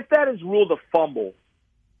if that is ruled a fumble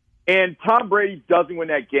and Tom Brady doesn't win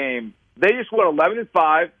that game, they just won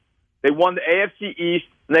 11-5. They won the AFC East,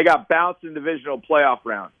 and they got bounced in the divisional playoff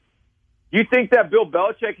round. Do you think that Bill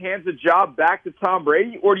Belichick hands the job back to Tom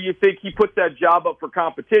Brady, or do you think he puts that job up for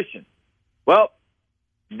competition? Well,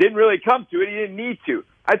 didn't really come to it. He didn't need to.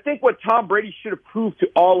 I think what Tom Brady should have proved to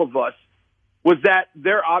all of us was that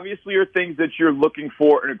there obviously are things that you're looking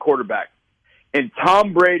for in a quarterback. And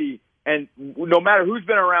Tom Brady And no matter who's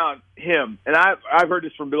been around him, and I've heard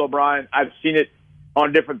this from Bill O'Brien, I've seen it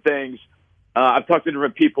on different things. I've talked to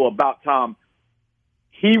different people about Tom.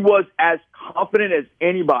 He was as confident as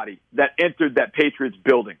anybody that entered that Patriots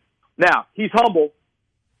building. Now, he's humble,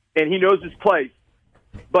 and he knows his place,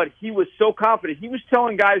 but he was so confident. He was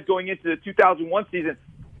telling guys going into the 2001 season,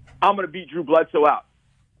 I'm going to beat Drew Bledsoe out.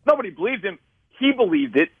 Nobody believed him. He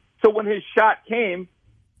believed it. So when his shot came,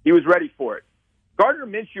 he was ready for it. Gardner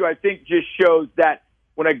Minshew, I think, just shows that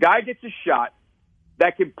when a guy gets a shot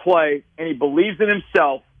that can play and he believes in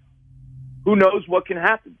himself, who knows what can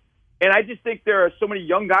happen. And I just think there are so many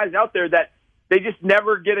young guys out there that they just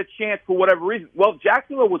never get a chance for whatever reason. Well,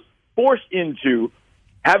 Jacksonville was forced into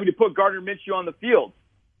having to put Gardner Minshew on the field.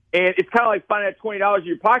 And it's kind of like finding that $20 in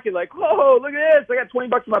your pocket, like, whoa, look at this, I got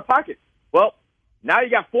 $20 in my pocket. Well, now you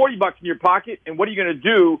got $40 in your pocket, and what are you going to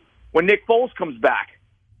do when Nick Foles comes back?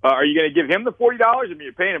 Are you going to give him the $40? I mean,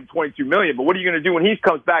 you're paying him $22 million, but what are you going to do when he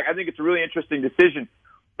comes back? I think it's a really interesting decision.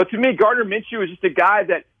 But to me, Gardner Minshew is just a guy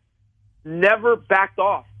that never backed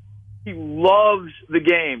off. He loves the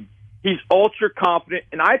game. He's ultra confident,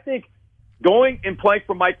 and I think going and playing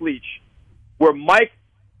for Mike Leach, where Mike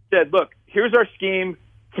said, look, here's our scheme,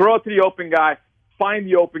 throw it to the open guy, find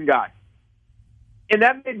the open guy. And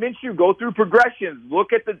that made Minshew go through progressions,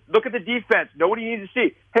 look at the defense, know what he needs to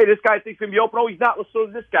see. Hey, this guy thinks he's going to be open. Oh, he's not. Let's throw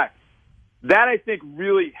to this guy. That, I think,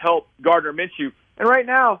 really helped Gardner Minshew. And right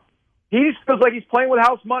now, he just feels like he's playing with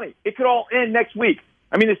house money. It could all end next week.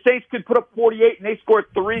 I mean, the Saints could put up 48, and they scored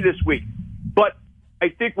 3 this week. But I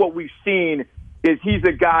think what we've seen is he's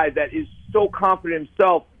a guy that is so confident in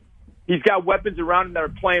himself. He's got weapons around him that are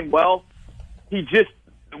playing well. He just,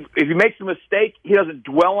 if he makes a mistake, he doesn't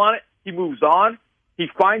dwell on it. He moves on. He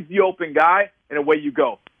finds the open guy, and away you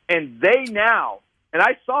go. And they now, and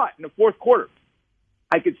I saw it in the fourth quarter,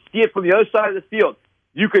 I could see it from the other side of the field.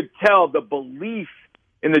 You could tell the belief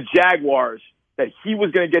in the Jaguars that he was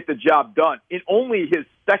going to get the job done. In only his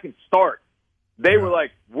second start, they were like,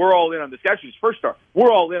 we're all in on this guy. Actually, his first start,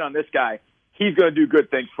 we're all in on this guy. He's going to do good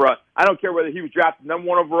things for us. I don't care whether he was drafted number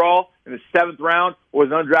 1 overall in the 7th round or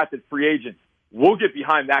was an undrafted free agent. We'll get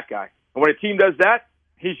behind that guy. And when a team does that,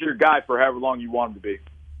 he's your guy for however long you want him to be.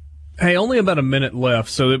 Hey, only about a minute left,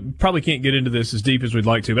 so probably can't get into this as deep as we'd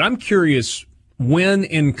like to, but I'm curious, when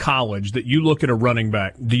in college that you look at a running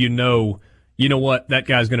back, do you know what, that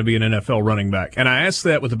guy's going to be an NFL running back? And I ask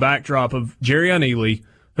that with the backdrop of Jerrion Ealy,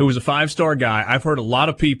 who was a 5-star guy. I've heard a lot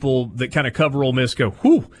of people that kind of cover Ole Miss go,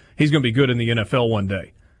 whew, he's going to be good in the NFL one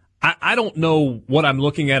day. I don't know what I'm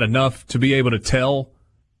looking at enough to be able to tell.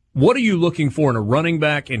 What are you looking for in a running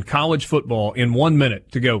back in college football in 1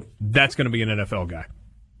 minute to go, that's going to be an NFL guy?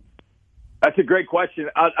 That's a great question.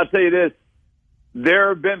 I'll tell you this. There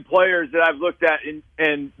have been players that I've looked at,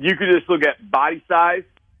 and you could just look at body size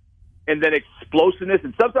and then explosiveness,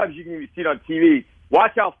 and sometimes you can even see it on TV.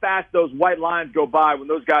 Watch how fast those white lines go by when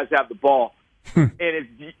those guys have the ball. And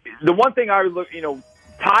the one thing I would look,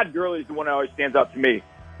 Todd Gurley is the one that always stands out to me.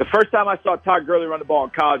 The first time I saw Todd Gurley run the ball in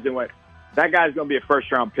college, I went, that guy's going to be a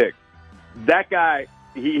first-round pick. That guy,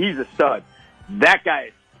 he's a stud. That guy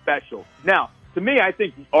is special. Now, to me, I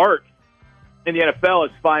think the art in the NFL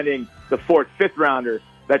is finding the 4th, 5th rounder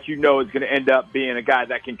that is going to end up being a guy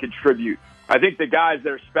that can contribute. I think the guys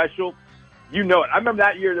that are special, it. I remember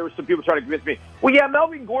that year there were some people trying to convince me, well, yeah,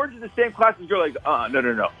 Melvin Gordon's in the same class as Gurley.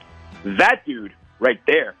 No. That dude right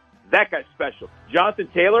there, that guy's special. Jonathan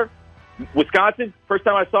Taylor, Wisconsin, first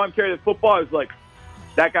time I saw him carry the football, I was like,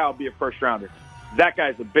 that guy will be a first-rounder. That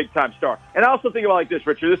guy's a big-time star. And I also think about it like this,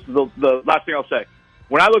 Richard. This is the last thing I'll say.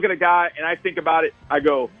 When I look at a guy and I think about it, I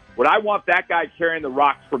go, would I want that guy carrying the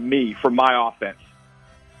rocks for me, for my offense?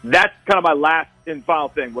 That's kind of my last and final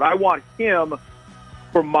thing. Would I want him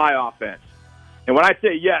for my offense? And when I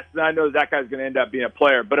say yes, then I know that guy's going to end up being a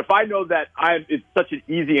player. But if I know that it's such an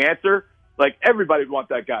easy answer, like everybody would want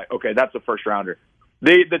that guy. Okay, that's a first-rounder.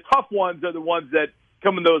 The tough ones are the ones that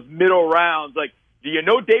come in those middle rounds. Like, do you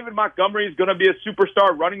know David Montgomery is going to be a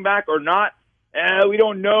superstar running back or not? We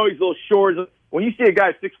don't know. He's a little short. When you see a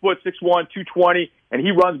guy 6', 6'1", 220, and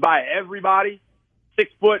he runs by everybody,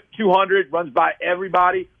 6 foot, 200, runs by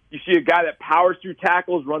everybody. You see a guy that powers through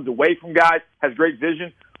tackles, runs away from guys, has great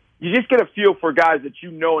vision. You just get a feel for guys that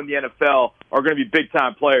in the NFL are going to be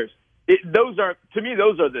big-time players. Those are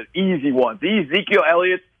the easy ones. The Ezekiel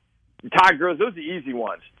Elliott, Todd Gurley, those are the easy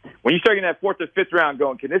ones. When you start getting that 4th or 5th round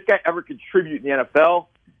going, can this guy ever contribute in the NFL?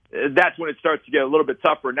 That's when it starts to get a little bit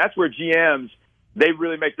tougher. And that's where GMs, they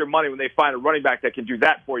really make their money when they find a running back that can do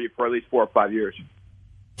that for you for at least 4 or 5 years.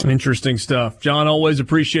 Interesting stuff. John, always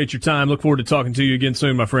appreciate your time. Look forward to talking to you again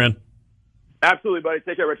soon, my friend. Absolutely, buddy.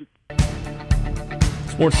 Take care, Richard.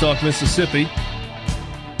 Sports Talk Mississippi.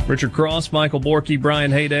 Richard Cross, Michael Borky,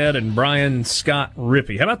 Brian Haydad, and Brian Scott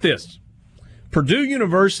Rippey. How about this? Purdue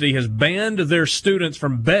University has banned their students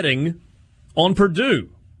from betting on Purdue.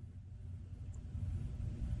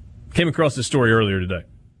 Came across this story earlier today.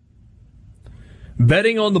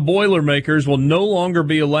 Betting on the Boilermakers will no longer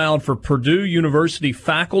be allowed for Purdue University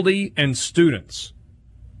faculty and students.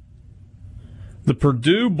 The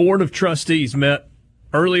Purdue Board of Trustees met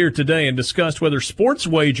earlier today and discussed whether sports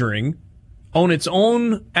wagering on its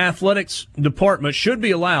own athletics department should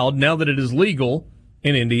be allowed now that it is legal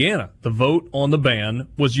in Indiana. The vote on the ban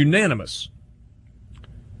was unanimous.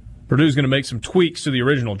 Purdue's going to make some tweaks to the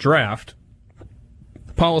original draft.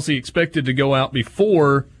 Policy expected to go out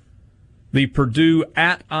before the Purdue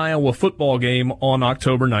at Iowa football game on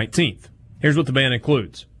October 19th. Here's what the ban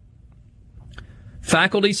includes.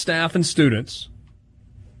 Faculty, staff, and students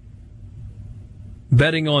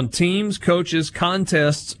betting on teams, coaches,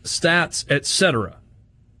 contests, stats, etc.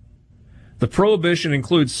 The prohibition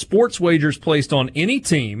includes sports wagers placed on any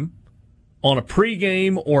team on a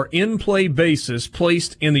pregame or in-play basis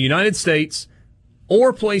placed in the United States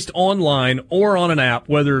or placed online or on an app,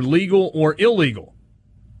 whether legal or illegal.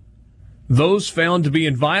 Those found to be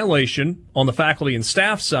in violation on the faculty and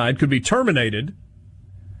staff side could be terminated.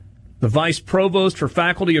 The Vice Provost for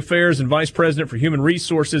Faculty Affairs and Vice President for Human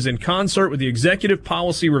Resources, in concert with the Executive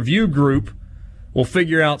Policy Review Group, will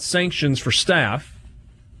figure out sanctions for staff.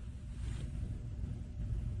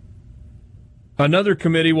 Another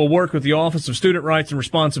committee will work with the Office of Student Rights and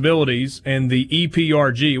Responsibilities and the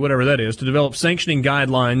EPRG, whatever that is, to develop sanctioning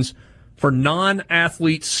guidelines for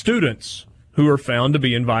non-athlete students who are found to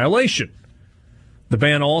be in violation. The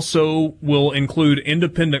ban also will include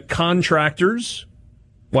independent contractors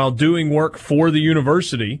while doing work for the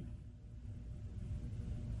university.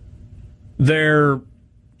 Their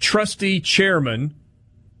trustee chairman,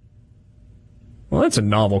 well, that's a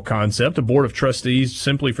novel concept, a board of trustees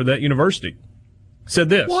simply for that university, said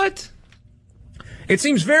this. What? It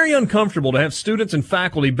seems very uncomfortable to have students and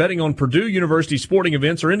faculty betting on Purdue University sporting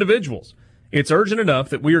events or individuals. It's urgent enough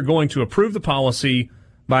that we are going to approve the policy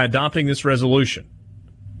by adopting this resolution.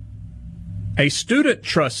 A student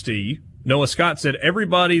trustee, Noah Scott, said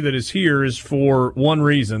everybody that is here is for one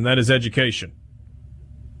reason, that is education.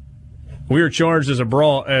 We are charged as a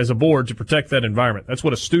board to protect that environment. That's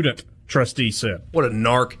what a student trustee said. What a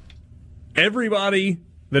narc. Everybody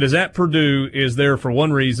that is at Purdue is there for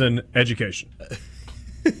one reason, education.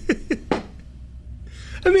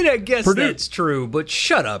 I mean, I guess that's true, but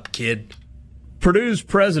shut up, kid. Purdue's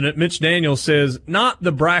president, Mitch Daniels, says, not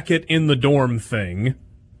the bracket in the dorm thing.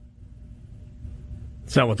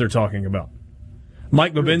 That's not what they're talking about.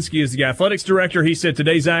 Mike Babinski is the athletics director. He said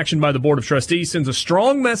today's action by the Board of Trustees sends a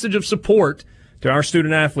strong message of support to our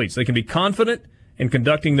student athletes. They can be confident in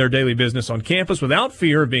conducting their daily business on campus without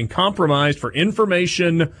fear of being compromised for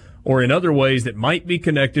information or in other ways that might be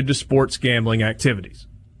connected to sports gambling activities.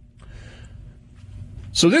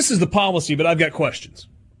 So this is the policy, but I've got questions.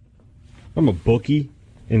 I'm a bookie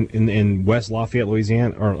in West Lafayette,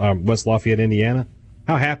 Louisiana, or West Lafayette, Indiana.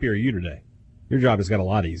 How happy are you today? Your job has got a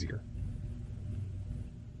lot easier.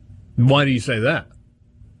 Why do you say that?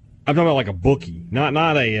 I'm talking about like a bookie, not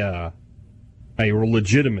a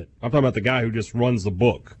legitimate. I'm talking about the guy who just runs the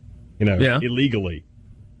book, illegally.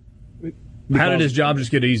 How did his job just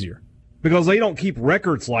get easier? Because they don't keep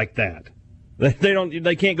records like that.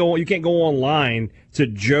 They can't go. You can't go online to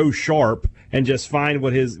Joe Sharp and just find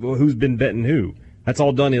who's been betting who. That's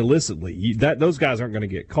all done illicitly. Those guys aren't going to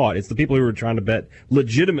get caught. It's the people who are trying to bet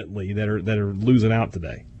legitimately that are losing out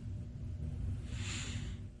today.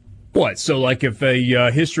 What? So, like, if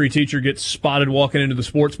a history teacher gets spotted walking into the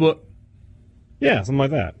sports book? Yeah, something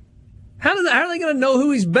like that. How are they going to know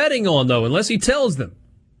who he's betting on, though, unless he tells them?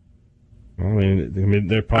 I mean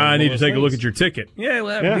they're probably. I need to take a look at your ticket.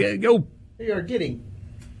 Yeah. Go. You are getting.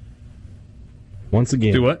 Once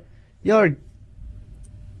again. Do what? You're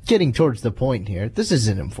getting towards the point here. This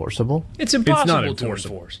isn't enforceable. It's impossible to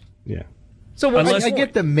enforce. Yeah. So I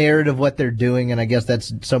get the merit of what they're doing, and I guess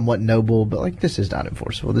that's somewhat noble, but this is not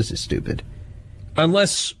enforceable. This is stupid.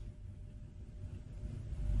 Unless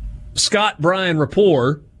Scott Brian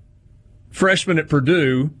Rapport, freshman at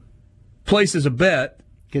Purdue, places a bet.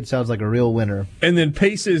 Kid sounds like a real winner. And then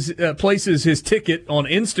places his ticket on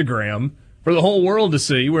Instagram for the whole world to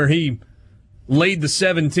see, where he laid the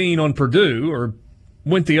 17 on Purdue or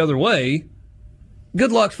went the other way.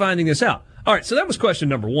 Good luck finding this out. All right, so that was question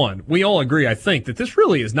number one. We all agree, I think, that this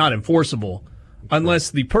really is not enforceable unless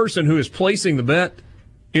the person who is placing the bet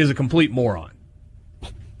is a complete moron.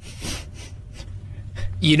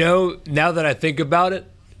 Now that I think about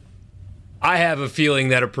it, I have a feeling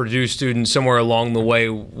that a Purdue student somewhere along the way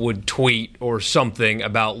would tweet or something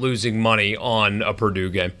about losing money on a Purdue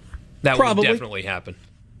game. That would definitely happen.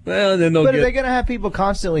 Well, then are they going to have people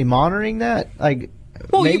constantly monitoring that?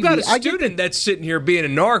 Well, you've got a student that's sitting here being a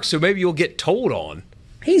narc, so maybe you'll get told on.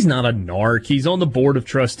 He's not a narc. He's on the board of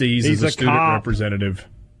trustees as a student representative.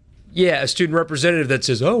 Yeah, a student representative that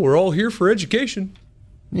says, "Oh, we're all here for education."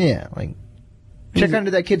 Yeah, check under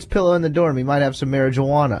that kid's pillow in the dorm. He might have some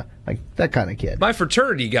marijuana. That kind of kid. My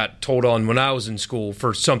fraternity got told on when I was in school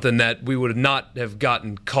for something that we would not have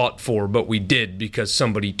gotten caught for, but we did because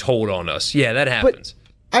somebody told on us. Yeah, that happens.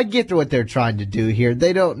 But I get what they're trying to do here.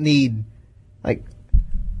 They don't need,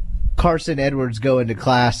 Carson Edwards going to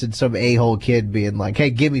class and some a-hole kid being like, "Hey,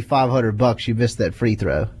 give me $500. You missed that free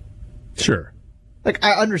throw." Sure.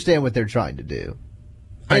 I understand what they're trying to do.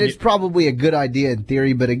 And it's probably a good idea in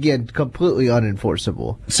theory, but again, completely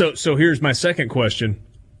unenforceable. So here's my second question.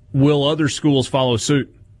 Will other schools follow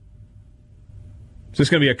suit? Is this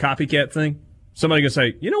going to be a copycat thing? Somebody going to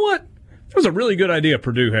say, "You know what? That was a really good idea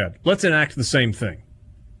Purdue had. Let's enact the same thing."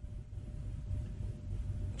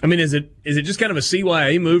 I mean, is it just kind of a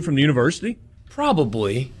CYA move from the university?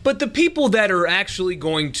 Probably. But the people that are actually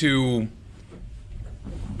going to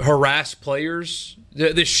harass players,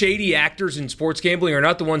 the shady actors in sports gambling, are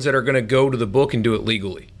not the ones that are going to go to the book and do it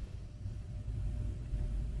legally.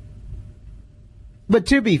 But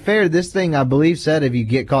to be fair, this thing, I believe, said if you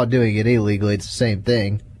get caught doing it illegally, it's the same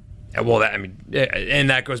thing. Well, and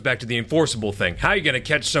that goes back to the enforceable thing. How are you going to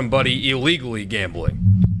catch somebody illegally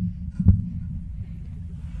gambling?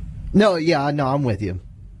 No, I'm with you.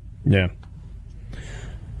 Yeah.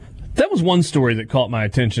 That was one story that caught my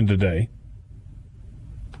attention today.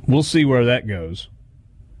 We'll see where that goes.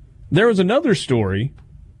 There was another story.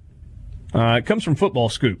 It comes from Football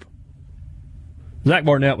Scoop. Zach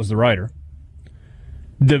Barnett was the writer.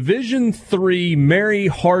 Division III Mary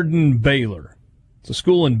Hardin Baylor. It's a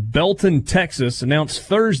school in Belton, Texas, announced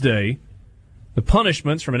Thursday the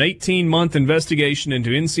punishments from an 18-month investigation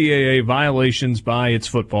into NCAA violations by its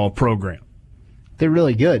football program. They're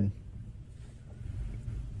really good.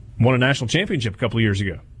 Won a national championship a couple of years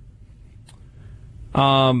ago.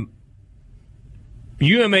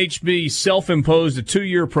 UMHB self-imposed a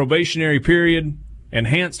 2-year probationary period,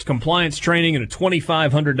 enhanced compliance training, and a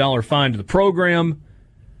 $2,500 fine to the program.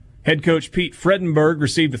 Head coach Pete Fredenberg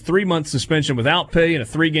received a 3-month suspension without pay and a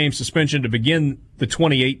 3-game suspension to begin the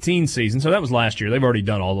 2018 season. So that was last year. They've already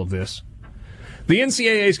done all of this. The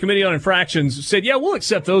NCAA's Committee on Infractions said, yeah, we'll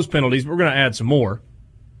accept those penalties, but we're going to add some more.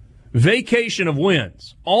 Vacation of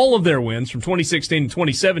wins. All of their wins from 2016 to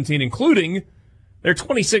 2017, including their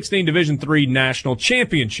 2016 Division III National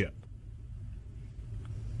Championship.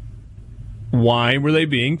 Why were they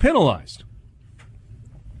being penalized?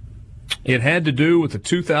 It had to do with the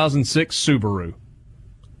 2006 Subaru.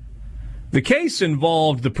 The case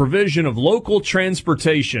involved the provision of local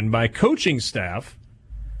transportation by coaching staff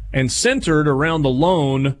and centered around the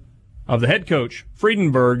loan of the head coach,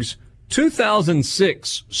 Fredenberg's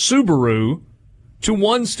 2006 Subaru to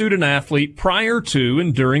one student athlete prior to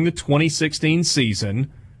and during the 2016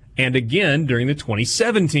 season and again during the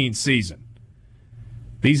 2017 season.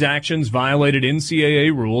 These actions violated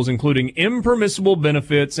NCAA rules, including impermissible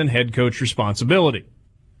benefits and head coach responsibility.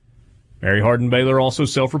 Mary Hardin Baylor also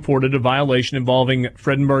self-reported a violation involving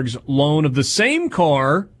Fredenberg's loan of the same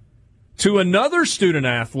car to another student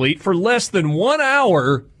athlete for less than 1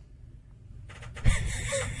 hour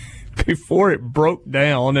before it broke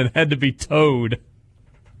down and had to be towed.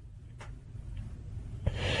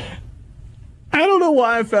 I don't know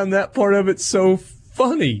why I found that part of it so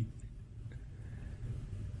funny.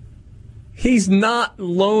 He's not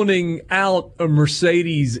loaning out a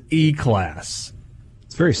Mercedes E-Class.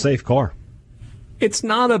 It's a very safe car. It's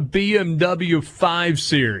not a BMW 5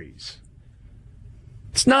 Series.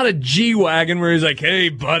 It's not a G-Wagon where he's like, hey,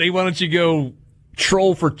 buddy, why don't you go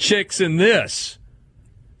troll for chicks in this?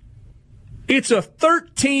 It's a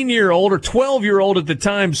 13-year-old or 12-year-old at the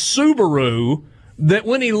time Subaru that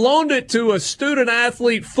when he loaned it to a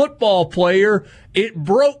student-athlete football player, it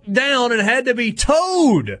broke down and had to be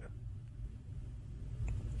towed.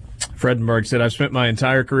 Fredenberg said, I've spent my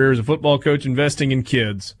entire career as a football coach investing in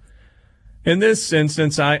kids. In this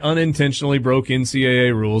instance, I unintentionally broke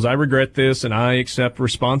NCAA rules. I regret this, and I accept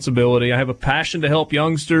responsibility. I have a passion to help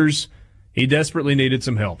youngsters. He desperately needed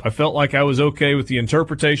some help. I felt like I was okay with the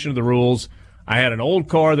interpretation of the rules. I had an old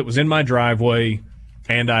car that was in my driveway,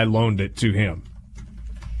 and I loaned it to him.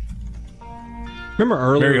 Remember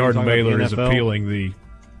earlier, Mary Hardin Baylor is appealing the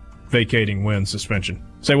vacating win suspension.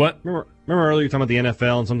 Say what? Remember earlier you were talking about the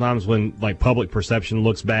NFL, and sometimes when public perception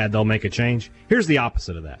looks bad, they'll make a change. Here's the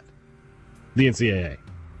opposite of that. the NCAA.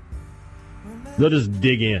 They'll just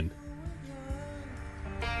dig in.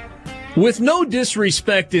 With no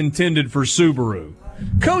disrespect intended for Subaru,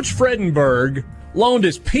 Coach Fredenberg loaned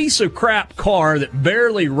his piece of crap car that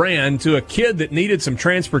barely ran to a kid that needed some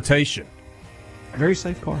transportation. Very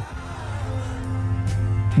safe car.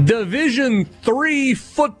 Division III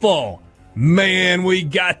football. Man, we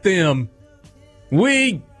got them.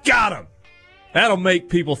 We got them. That'll make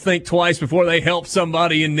people think twice before they help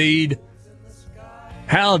somebody in need.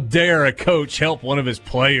 How dare a coach help one of his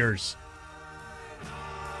players?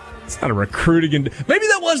 It's not a recruiting. Maybe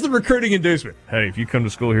that was the recruiting inducement. Hey, if you come to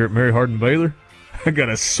school here at Mary Hardin Baylor, I got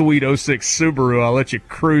a sweet 06 Subaru I'll let you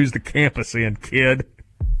cruise the campus in, kid.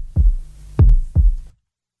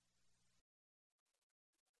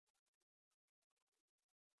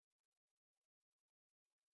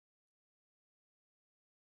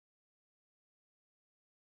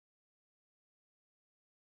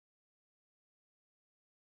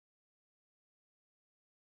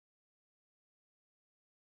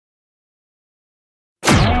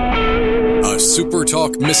 A Super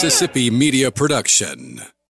Talk Mississippi media production.